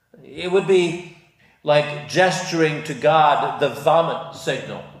 It would be like gesturing to God the vomit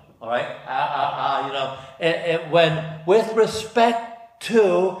signal, all right? When with respect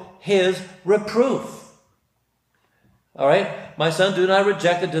to his reproof. All right? My son, do not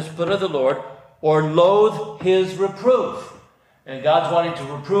reject the discipline of the Lord or loathe his reproof. And God's wanting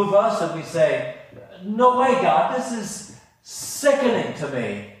to reprove us, and we say, no way, God, this is sickening to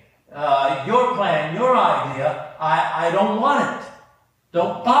me. Your plan, your idea, I don't want it.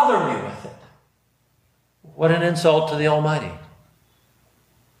 Don't bother me with it. What an insult to the Almighty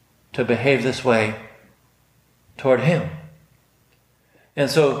to behave this way toward him. And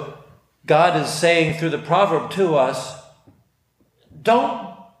so God is saying through the proverb to us,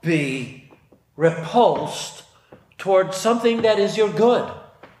 don't be repulsed toward something that is your good.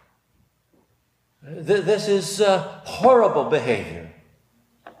 This is horrible behavior,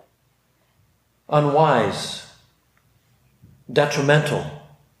 unwise, detrimental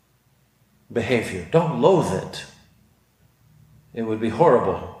behavior. Don't loathe it. It would be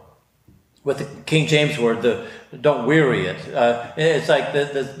horrible. With the King James word, don't weary it. It's like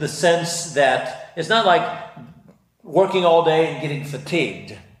the sense that it's not like working all day and getting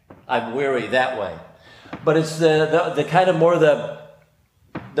fatigued. I'm weary that way. But it's the kind of more the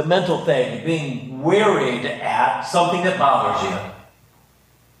mental thing, being wearied at something that bothers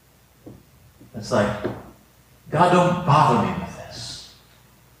you. It's like, God, don't bother me with this.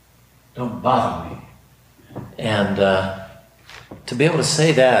 Don't bother me. And to be able to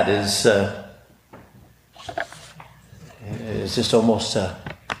say that is just almost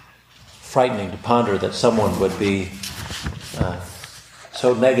frightening to ponder that someone would be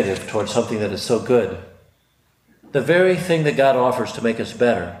so negative towards something that is so good. The very thing that God offers to make us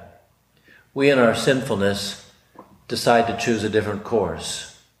better, we in our sinfulness decide to choose a different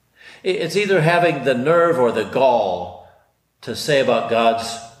course. It's either having the nerve or the gall to say about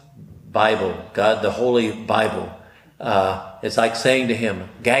God's Bible, God, the Holy Bible. It's like saying to him,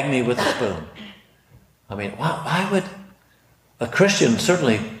 gag me with a spoon. I mean, why would a Christian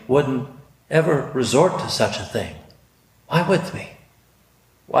certainly wouldn't ever resort to such a thing? Why would we?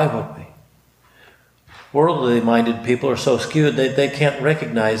 Why would we? Worldly minded people are so skewed they can't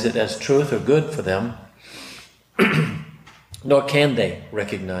recognize it as truth or good for them, nor can they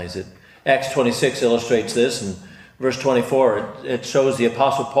recognize it. Acts 26 illustrates this. In verse 24, it shows the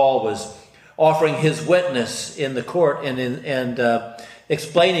Apostle Paul was offering his witness in the court, and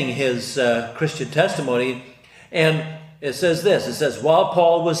explaining his Christian testimony. And it says this, it says, while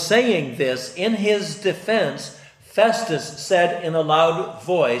Paul was saying this in his defense, Festus said in a loud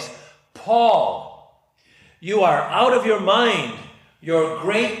voice, Paul, you are out of your mind. Your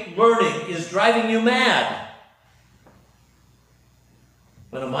great learning is driving you mad.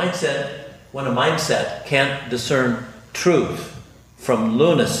 When a mindset can't discern truth from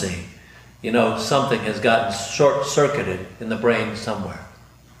lunacy, something has gotten short-circuited in the brain somewhere.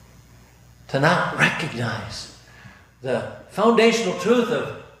 To not recognize the foundational truth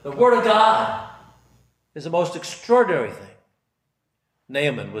of the Word of God is the most extraordinary thing.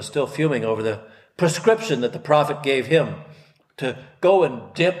 Naaman was still fuming over the prescription that the prophet gave him to go and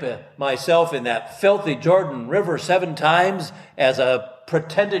dip myself in that filthy Jordan River 7 times as a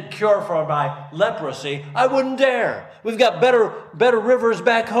pretended cure for my leprosy. I wouldn't dare. We've got better rivers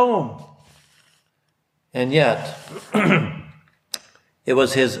back home. And yet, it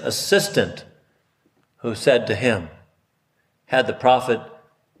was his assistant who said to him, had the prophet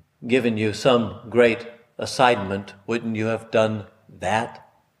given you some great assignment, wouldn't you have done that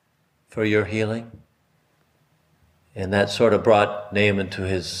for your healing? And that sort of brought Naaman to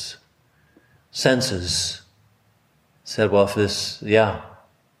his senses. Said, well,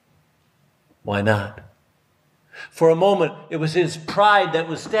 why not? For a moment, it was his pride that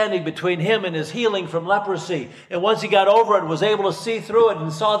was standing between him and his healing from leprosy. And once he got over it and was able to see through it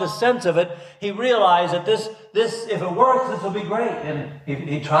and saw the sense of it, he realized that this if it works, this will be great. And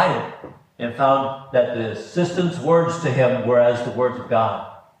he tried it and found that the assistant's words to him were as the words of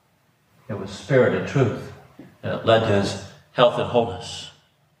God. It was spirit and truth. And it led to his health and wholeness.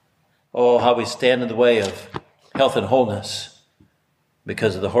 Oh, how we stand in the way of health and wholeness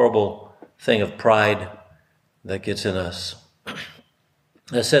because of the horrible thing of pride that gets in us.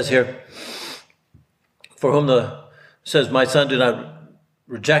 It says here, says, my son, do not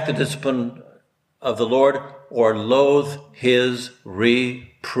reject the discipline of the Lord or loathe his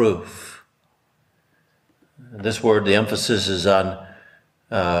reproof. And this word, the emphasis is on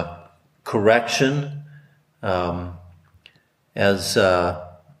correction as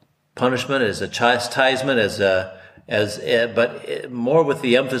punishment, as a chastisement, but more with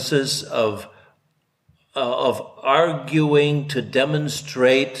the emphasis of arguing to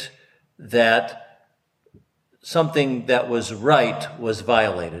demonstrate that something that was right was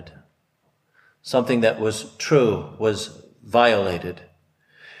violated. Something that was true was violated.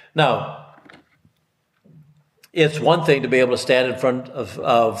 Now, it's one thing to be able to stand in front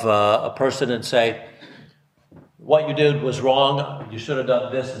of a person and say, what you did was wrong, you should have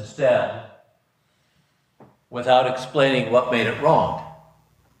done this instead, without explaining what made it wrong.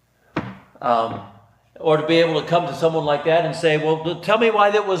 Or to be able to come to someone like that and say, well, tell me why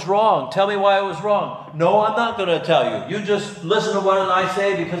that was wrong. Tell me why it was wrong. No, I'm not going to tell you. You just listen to what I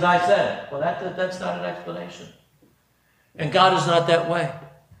say because I said it. Well, that's not an explanation. And God is not that way.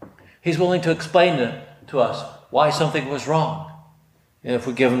 He's willing to explain to us why something was wrong. And if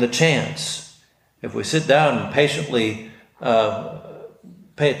we give him the chance, if we sit down and patiently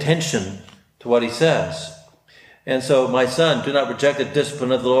pay attention to what he says. And so, my son, do not reject the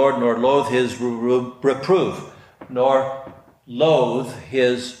discipline of the Lord, nor loathe his reproof, nor loathe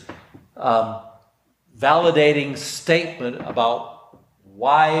his validating statement about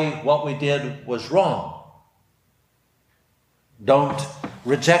why what we did was wrong. Don't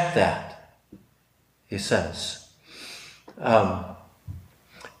reject that, he says.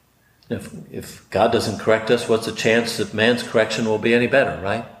 If God doesn't correct us, what's the chance that man's correction will be any better,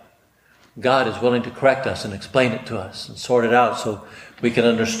 right? God is willing to correct us and explain it to us and sort it out so we can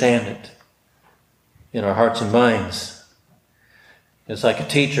understand it in our hearts and minds. It's like a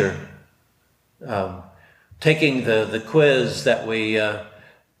teacher taking the quiz that we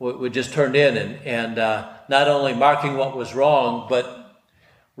just turned in and not only marking what was wrong, but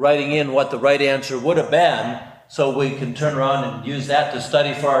writing in what the right answer would have been so we can turn around and use that to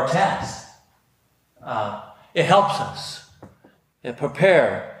study for our test. It helps us. It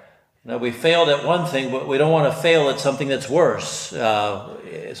prepare. We failed at one thing, but we don't want to fail at something that's worse.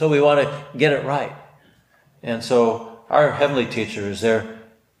 So we want to get it right. And so our heavenly teacher is there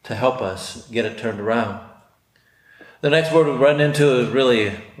to help us get it turned around. The next word we run into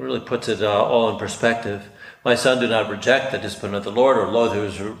really puts it all in perspective. My son, do not reject the discipline of the Lord or loathe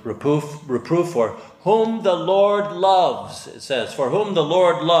his reproof, for whom the Lord loves, it says. For whom the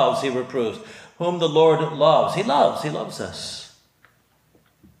Lord loves, he reproves. Whom the Lord loves. He loves us.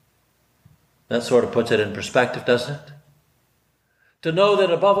 That sort of puts it in perspective, doesn't it? To know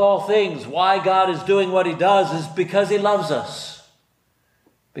that above all things, why God is doing what he does is because he loves us.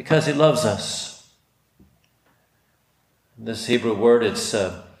 Because he loves us. This Hebrew word, it's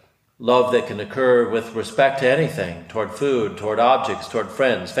love that can occur with respect to anything, toward food, toward objects, toward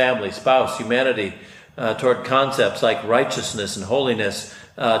friends, family, spouse, humanity, toward concepts like righteousness and holiness,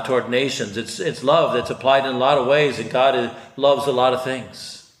 toward nations. It's love that's applied in a lot of ways, and God loves a lot of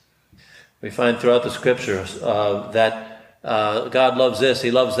things. We find throughout the scriptures that God loves this, He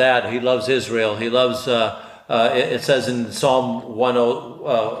loves that, He loves Israel, He loves, it says in Psalm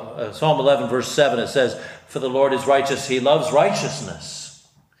 11 verse 7, it says, "For the Lord is righteous, He loves righteousness."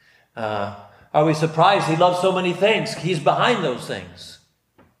 Are we surprised He loves so many things? He's behind those things.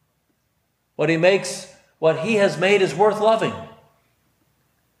 What He has made is worth loving.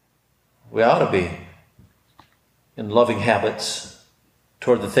 We ought to be in loving habits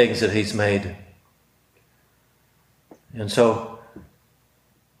toward the things that He's made. And so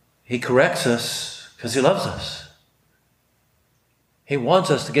He corrects us because He loves us. He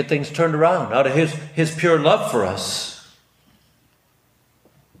wants us to get things turned around out of His pure love for us.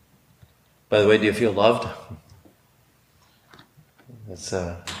 By the way, do you feel loved? That's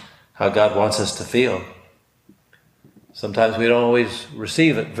how God wants us to feel. Sometimes we don't always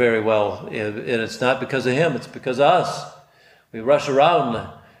receive it very well, and it's not because of Him, it's because of us. We rush around.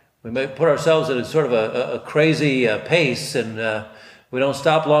 We may put ourselves at a sort of a crazy pace, and we don't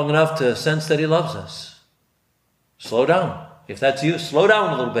stop long enough to sense that He loves us. Slow down. If that's you, slow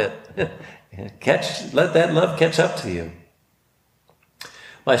down a little bit. Let that love catch up to you.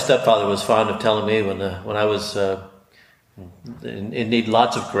 My stepfather was fond of telling me when I was in need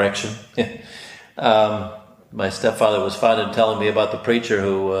lots of correction. My stepfather was fond of telling me about the preacher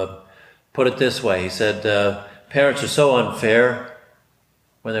who put it this way. He said, parents are so unfair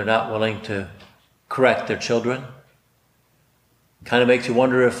when they're not willing to correct their children. Kind of makes you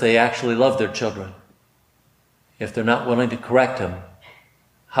wonder if they actually love their children. If they're not willing to correct them,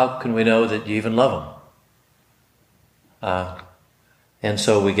 how can we know that you even love them? And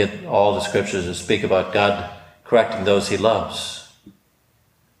so we get all the scriptures that speak about God correcting those He loves.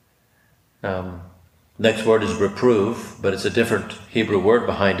 Next word is reprove, but it's a different Hebrew word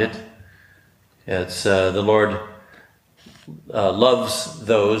behind it. It's the Lord loves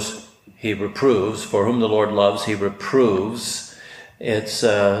those He reproves. For whom the Lord loves, He reproves. It's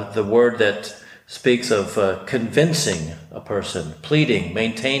the word that speaks of convincing a person, pleading,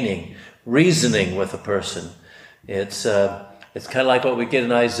 maintaining, reasoning with a person. It's kind of like what we get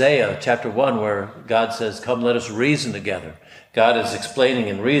in Isaiah chapter 1, where God says, "Come, let us reason together." God is explaining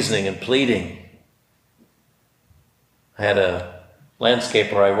and reasoning and pleading. I had a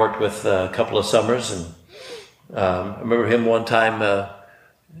landscaper I worked with a couple of summers, and I remember him one time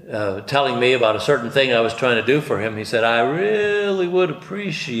telling me about a certain thing I was trying to do for him. He said, "I really would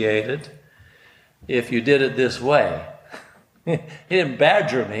appreciate it if you did it this way." He didn't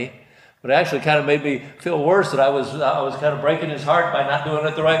badger me, but it actually kind of made me feel worse that I was kind of breaking his heart by not doing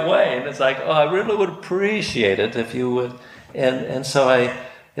it the right way. And it's like, oh, I really would appreciate it if you would. And so I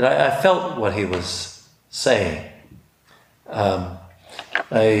felt what he was saying.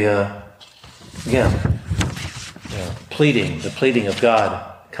 Pleading, the pleading of God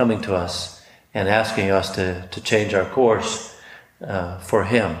coming to us and asking us to change our course for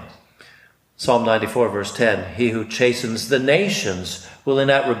Him. Psalm 94 verse 10, "He who chastens the nations, will He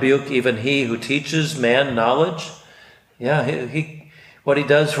not rebuke even he who teaches man knowledge?" Yeah, he what He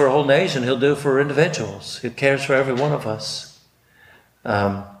does for a whole nation, He'll do for individuals. He cares for every one of us.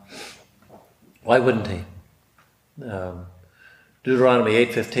 Why wouldn't He? Deuteronomy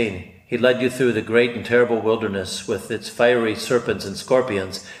 8:15, "He led you through the great and terrible wilderness with its fiery serpents and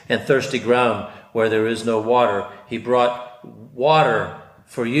scorpions and thirsty ground where there is no water. He brought water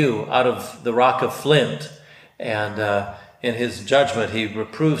for you out of the rock of flint." And in His judgment, He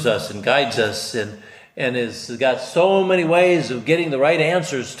reproves us and guides us and has got so many ways of getting the right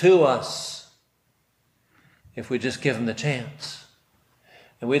answers to us if we just give Him the chance.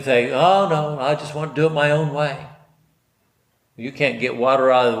 And we think, oh no, I just want to do it my own way. You can't get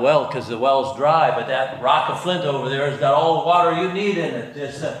water out of the well because the well's dry, but that rock of flint over there has got all the water you need in it.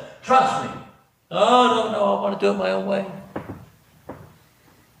 Just trust me. Oh no, I want to do it my own way.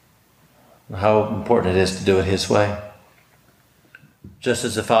 How important it is to do it His way. Just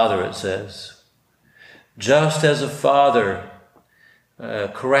as a father, it says. Just as a father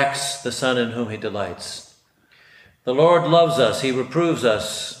corrects the son in whom He delights. The Lord loves us. He reproves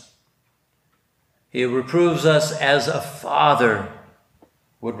us. He reproves us as a father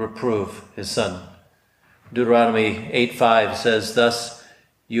would reprove his son. Deuteronomy 8:5 says, "Thus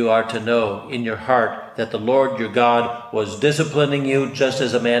you are to know in your heart that the Lord your God was disciplining you just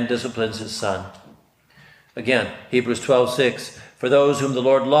as a man disciplines his son." Again, Hebrews 12:6, For those whom the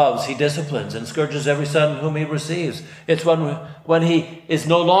Lord loves, he disciplines and scourges every son whom he receives. It's when he is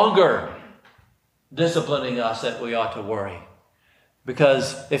no longer disciplining us that we ought to worry.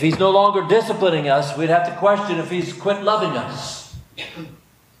 Because if he's no longer disciplining us, we'd have to question if he's quit loving us.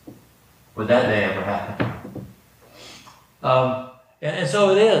 Would that day ever happen? And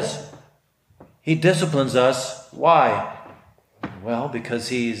so it is. He disciplines us. Why? Well, because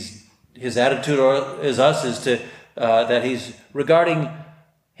his attitude is that he's regarding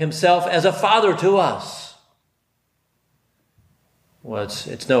himself as a father to us. Well,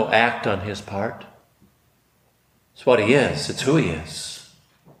 it's no act on his part. It's what he is. It's who he is.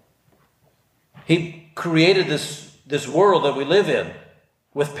 He created this world that we live in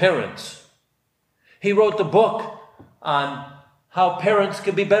with parents. He wrote the book on how parents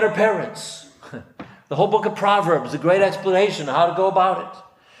can be better parents. The whole book of Proverbs, a great explanation of how to go about it.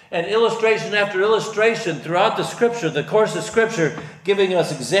 And illustration after illustration throughout the Scripture, the course of Scripture, giving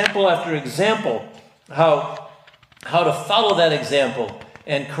us example after example how to follow that example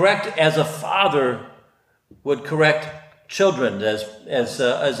and correct as a father would correct children, as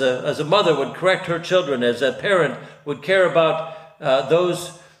a mother would correct her children, as a parent would care about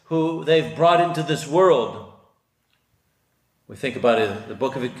those who they've brought into this world. We think about it in the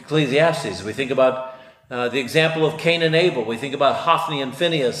book of Ecclesiastes. We think about the example of Cain and Abel. We think about Hophni and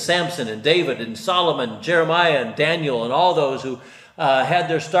Phinehas, Samson and David and Solomon, Jeremiah and Daniel, and all those who had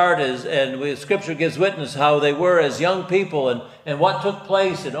their start Scripture gives witness how they were as young people and what took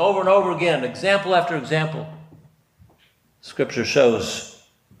place, and over again, example after example. Scripture shows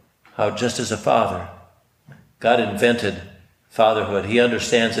how just as a father, God invented fatherhood. He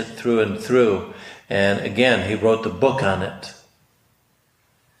understands it through and through. And again, he wrote the book on it.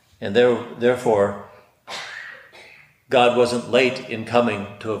 And therefore, God wasn't late in coming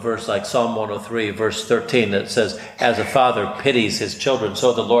to a verse like Psalm 103, verse 13, that says, as a father pities his children,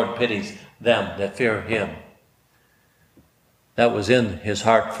 so the Lord pities them that fear him. That was in his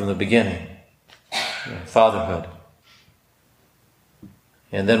heart from the beginning, fatherhood.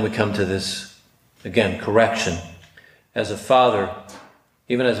 And then we come to this, again, correction. As a father,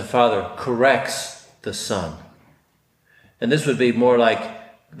 even as a father, corrects the son. And this would be more like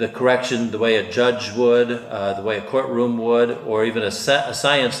the correction the way a judge would, the way a courtroom would, or even a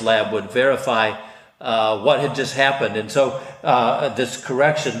science lab would verify what had just happened. And so this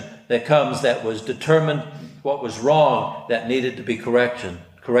correction that comes that was determined what was wrong that needed to be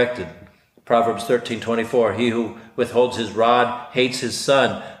corrected. Proverbs 13:24, he who withholds his rod hates his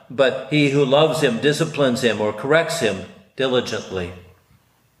son, but he who loves him disciplines him or corrects him diligently.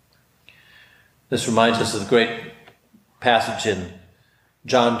 This reminds us of the great passage in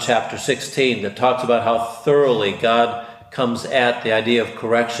John chapter 16 that talks about how thoroughly God comes at the idea of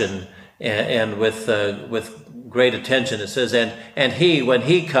correction and with great attention. It says, and he, when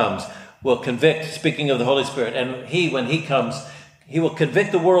he comes, will convict, speaking of the Holy Spirit, and he, when he comes, he will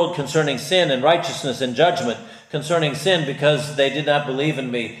convict the world concerning sin and righteousness and judgment. Concerning sin, because they did not believe in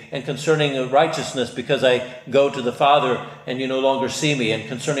me, and concerning righteousness, because I go to the Father and you no longer see me, and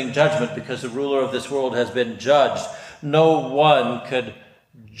concerning judgment, because the ruler of this world has been judged. No one could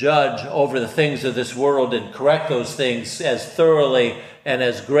judge over the things of this world and correct those things as thoroughly and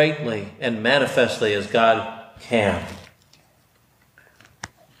as greatly and manifestly as God can.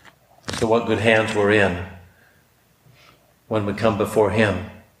 So what good hands we're in when we come before him.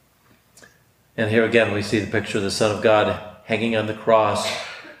 And here again we see the picture of the Son of God hanging on the cross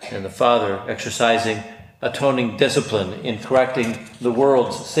and the Father exercising atoning discipline in correcting the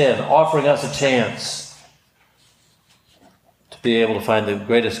world's sin, offering us a chance to be able to find the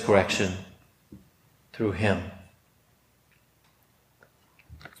greatest correction through him.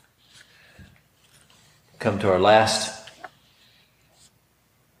 Come to our last,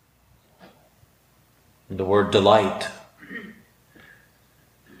 the word delight.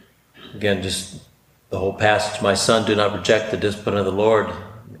 Again, just the whole passage. My son, do not reject the discipline of the Lord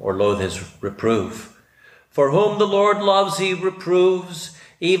or loathe his reproof. For whom the Lord loves, he reproves,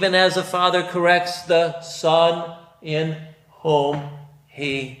 even as a father corrects the son in whom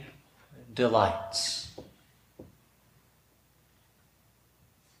he delights.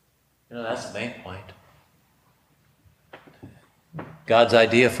 You know, that's the main point. God's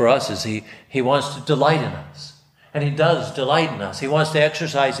idea for us is he wants to delight in us. And he does delight in us. He wants to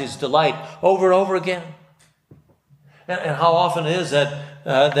exercise his delight over and over again. And how often it is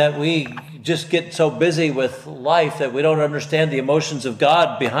that we just get so busy with life that we don't understand the emotions of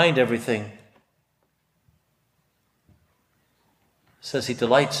God behind everything. It says he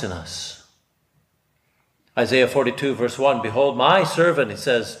delights in us. Isaiah 42 verse 1, behold my servant, he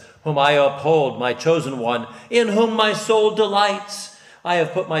says, whom I uphold, my chosen one, in whom my soul delights. I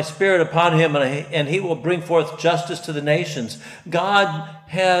have put my spirit upon him, and he will bring forth justice to the nations. God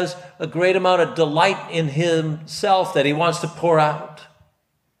has a great amount of delight in himself that he wants to pour out.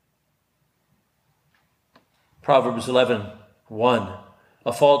 Proverbs 11:1.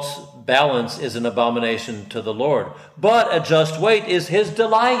 A false balance is an abomination to the Lord, but a just weight is his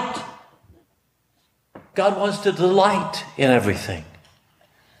delight. God wants to delight in everything.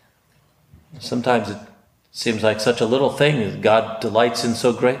 Sometimes it seems like such a little thing that God delights in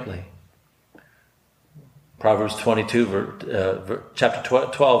so greatly. Proverbs 22, chapter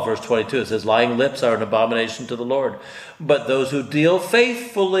 12, verse 22, it says, lying lips are an abomination to the Lord, but those who deal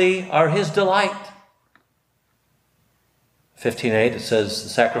faithfully are his delight. 15:8, it says, the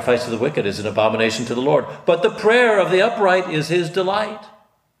sacrifice of the wicked is an abomination to the Lord, but the prayer of the upright is his delight.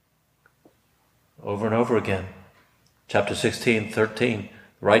 Over and over again. Chapter 16:13,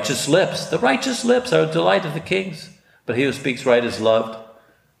 the righteous lips are a delight of the kings, but he who speaks right is loved.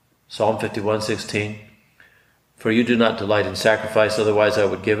 Psalm 51:16, for you do not delight in sacrifice, otherwise I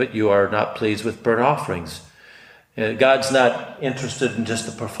would give it. You are not pleased with burnt offerings. God's not interested in just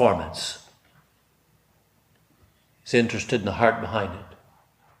the performance. He's interested in the heart behind it.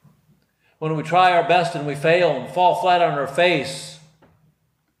 When we try our best and we fail and fall flat on our face,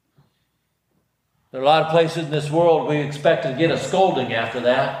 there are a lot of places in this world we expect to get a scolding after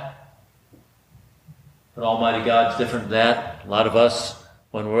that. But Almighty God's different than that. A lot of us,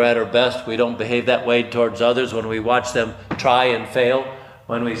 when we're at our best, we don't behave that way towards others. When we watch them try and fail,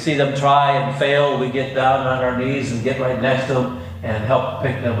 when we see them try and fail, we get down on our knees and get right next to them and help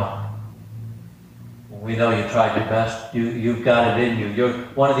pick them up. We know you tried your best. You've got it in you.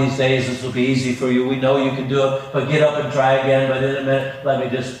 One of these days this will be easy for you. We know you can do it, but get up and try again. But in a minute, let me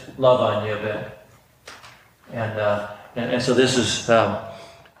just love on you a bit. And so this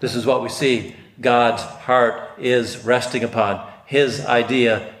is what we see. God's heart is resting upon. His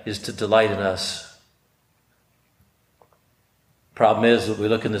idea is to delight in us. Problem is that we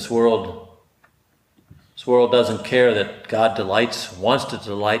look in this world. This world doesn't care that God wants to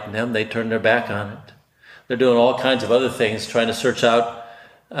delight in them. They turn their back on it. They're doing all kinds of other things, trying to search out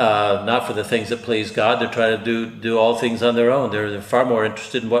not for the things that please God. They're trying to do all things on their own. They're far more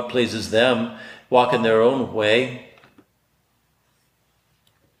interested in what pleases them, walking their own way.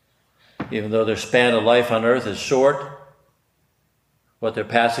 Even though their span of life on earth is short, what they're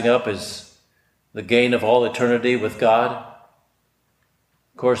passing up is the gain of all eternity with God.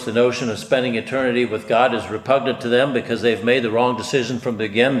 Of course, the notion of spending eternity with God is repugnant to them because they've made the wrong decision from the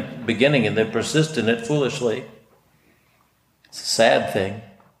beginning and they persist in it foolishly. It's a sad thing.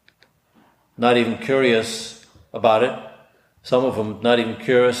 Not even curious about it. Some of them not even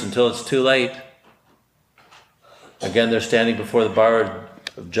curious until it's too late. Again, they're standing before the bar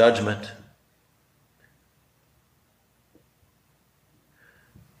of judgment.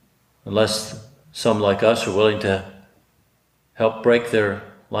 Unless some like us are willing to help break their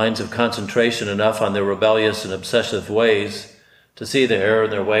lines of concentration enough on their rebellious and obsessive ways to see the error in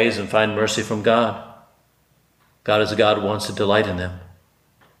their ways and find mercy from God. God is a God who wants to delight in them.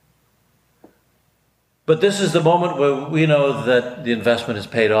 But this is the moment where we know that the investment is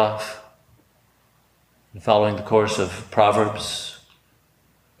paid off. And following the course of Proverbs,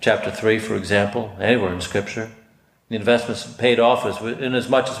 chapter 3, for example, anywhere in Scripture, the investment's paid off in as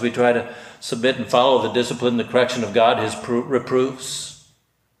much as we try to submit and follow the discipline, the correction of God, his reproofs.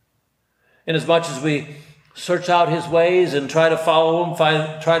 In as much as we search out his ways and try to follow them,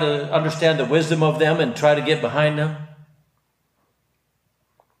 try to understand the wisdom of them and try to get behind them.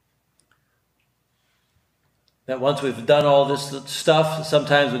 That once we've done all this stuff,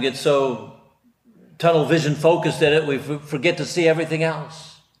 sometimes we get so tunnel vision focused at it, we forget to see everything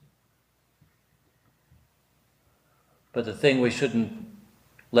else. But the thing we shouldn't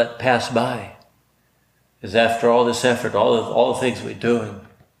let pass by is after all this effort, all the things we're doing,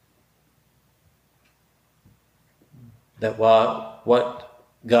 that what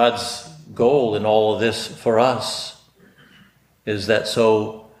God's goal in all of this for us is that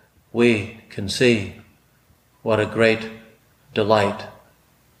so we can see what a great delight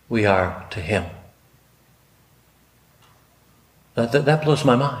we are to him. That blows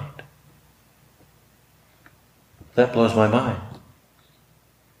my mind. That blows my mind.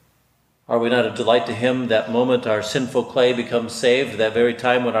 Are we not a delight to him that moment our sinful clay becomes saved, that very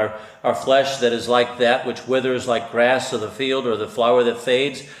time when our flesh that is like that which withers like grass of the field or the flower that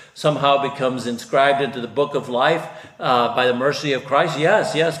fades somehow becomes inscribed into the book of life by the mercy of Christ?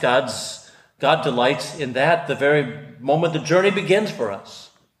 Yes, God delights in that the very moment the journey begins for us.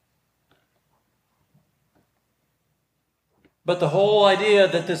 But the whole idea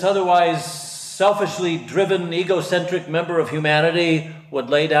that this otherwise selfishly driven, egocentric member of humanity would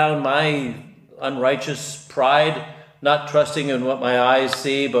lay down my unrighteous pride, not trusting in what my eyes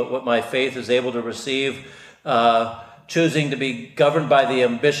see, but what my faith is able to receive, choosing to be governed by the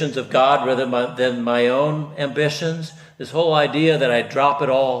ambitions of God rather than my own ambitions. This whole idea that I drop it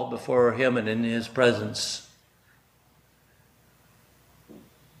all before Him and in His presence.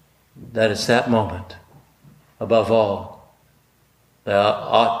 That it's that moment, above all, that I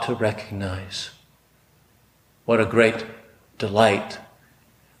ought to recognize what a great delight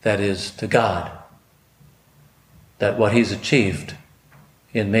that is to God. That what He's achieved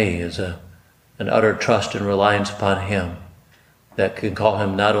in me is an utter trust and reliance upon Him that can call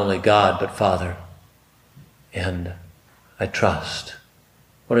Him not only God but Father. And I trust.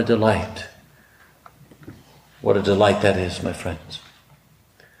 What a delight. What a delight that is, my friends.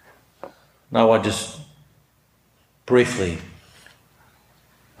 Now I want to just briefly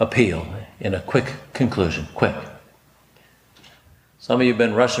appeal in a quick conclusion. Quick. Some of you have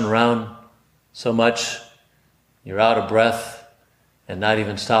been rushing around so much, you're out of breath and not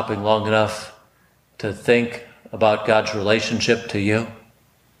even stopping long enough to think about God's relationship to you.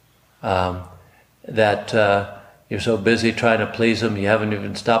 That you're so busy trying to please Him, you haven't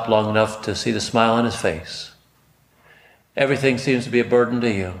even stopped long enough to see the smile on His face. Everything seems to be a burden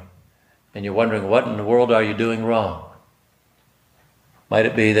to you, and you're wondering, what in the world are you doing wrong? Might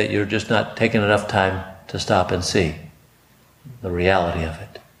it be that you're just not taking enough time to stop and see the reality of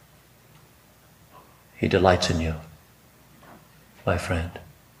it? He delights in you, my friend.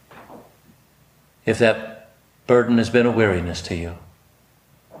 If that burden has been a weariness to you,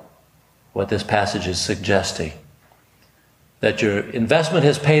 what this passage is suggesting, that your investment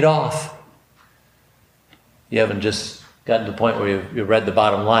has paid off. You haven't just gotten to the point where you read the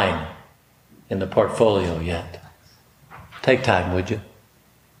bottom line in the portfolio yet. Take time, would you?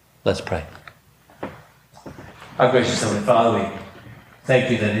 Let's pray. Our gracious Heavenly Father, we thank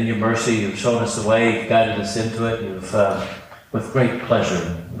You that in Your mercy You've shown us the way, You've guided us into it. You've, with great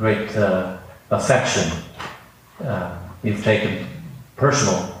pleasure, great affection, You've taken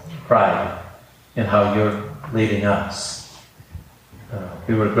personal pride in how You're leading us.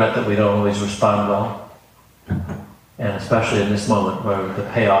 We regret that we don't always respond well, and especially in this moment where the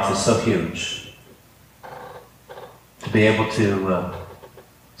payoff is so huge. To be able to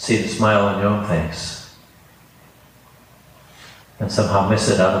see the smile on Your own face and somehow miss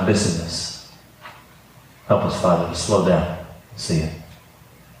it out of busyness. Help us, Father, to slow down and see it.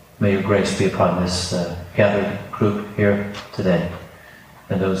 May Your grace be upon this gathered group here today,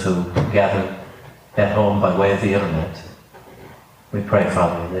 and those who gather at home by way of the internet. We pray,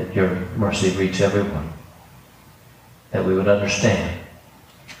 Father, that Your mercy reach everyone, that we would understand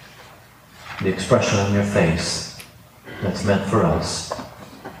the expression on Your face that's meant for us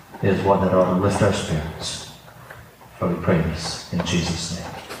is one that ought to lift our spirits. For we pray this in Jesus'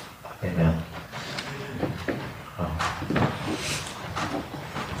 name. Amen.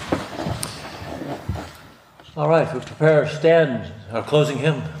 All right, we prepare to stand our closing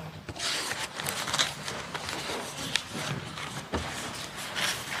hymn.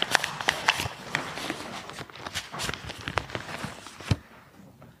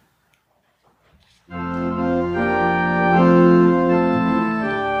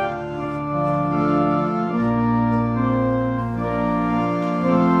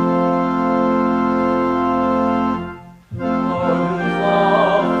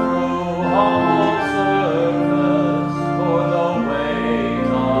 For the weight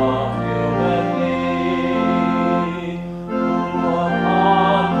of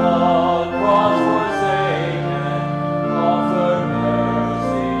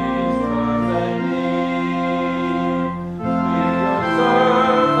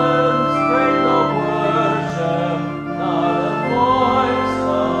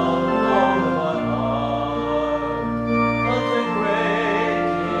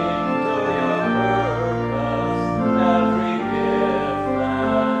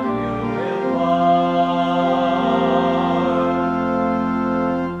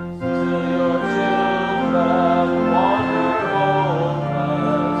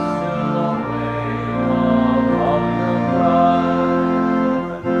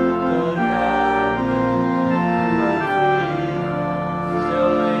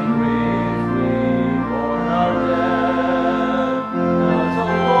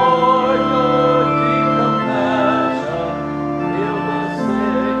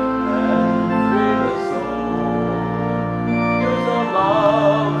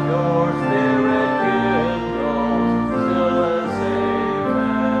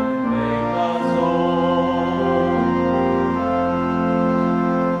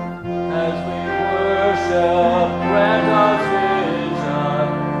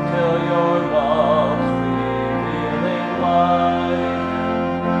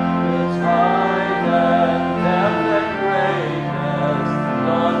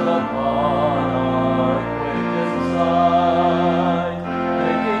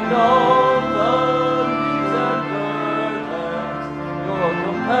known the griefs and burdens your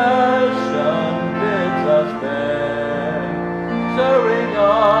compassion bids us bear, stirring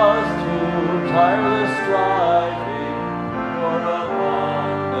us to tireless striving for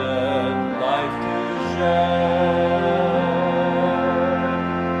abundant life to share.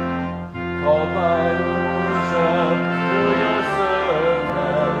 Called by worship through your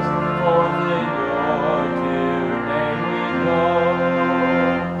service, forth in your dear name we go.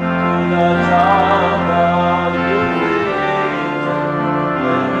 To the child of you created,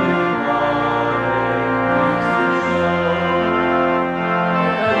 living loving peace to show.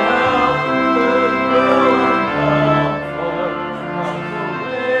 And health, goodwill, and comfort, counsel,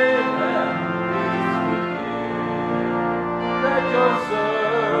 wit, and peace we give. Let your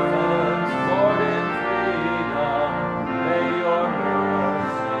servants, Lord, in freedom, may your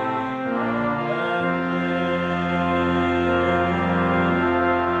mercy know and live.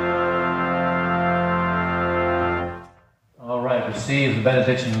 All right, receive the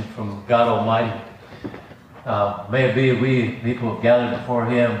benediction from God Almighty. May it be we people have gathered before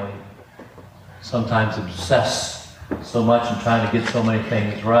Him. We sometimes obsess so much in trying to get so many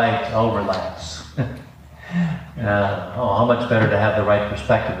things right, overlaps. How much better to have the right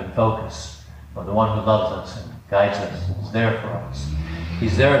perspective and focus of the one who loves us and guides us, is there for us.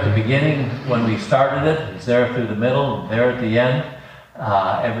 He's there at the beginning when we started it. He's there through the middle and there at the end,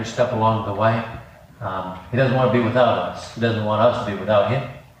 every step along the way. He doesn't want to be without us. He doesn't want us to be without Him.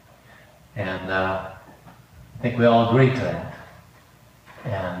 And I think we all agree to that.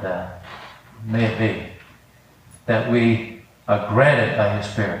 And may it be that we are granted by His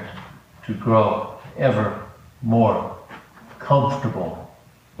Spirit to grow ever more comfortable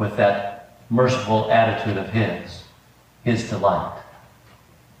with that merciful attitude of His delight.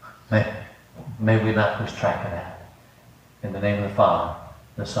 May we not lose track of that. In the name of the Father,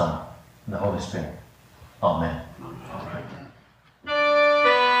 the Son, and the Holy Spirit. Amen.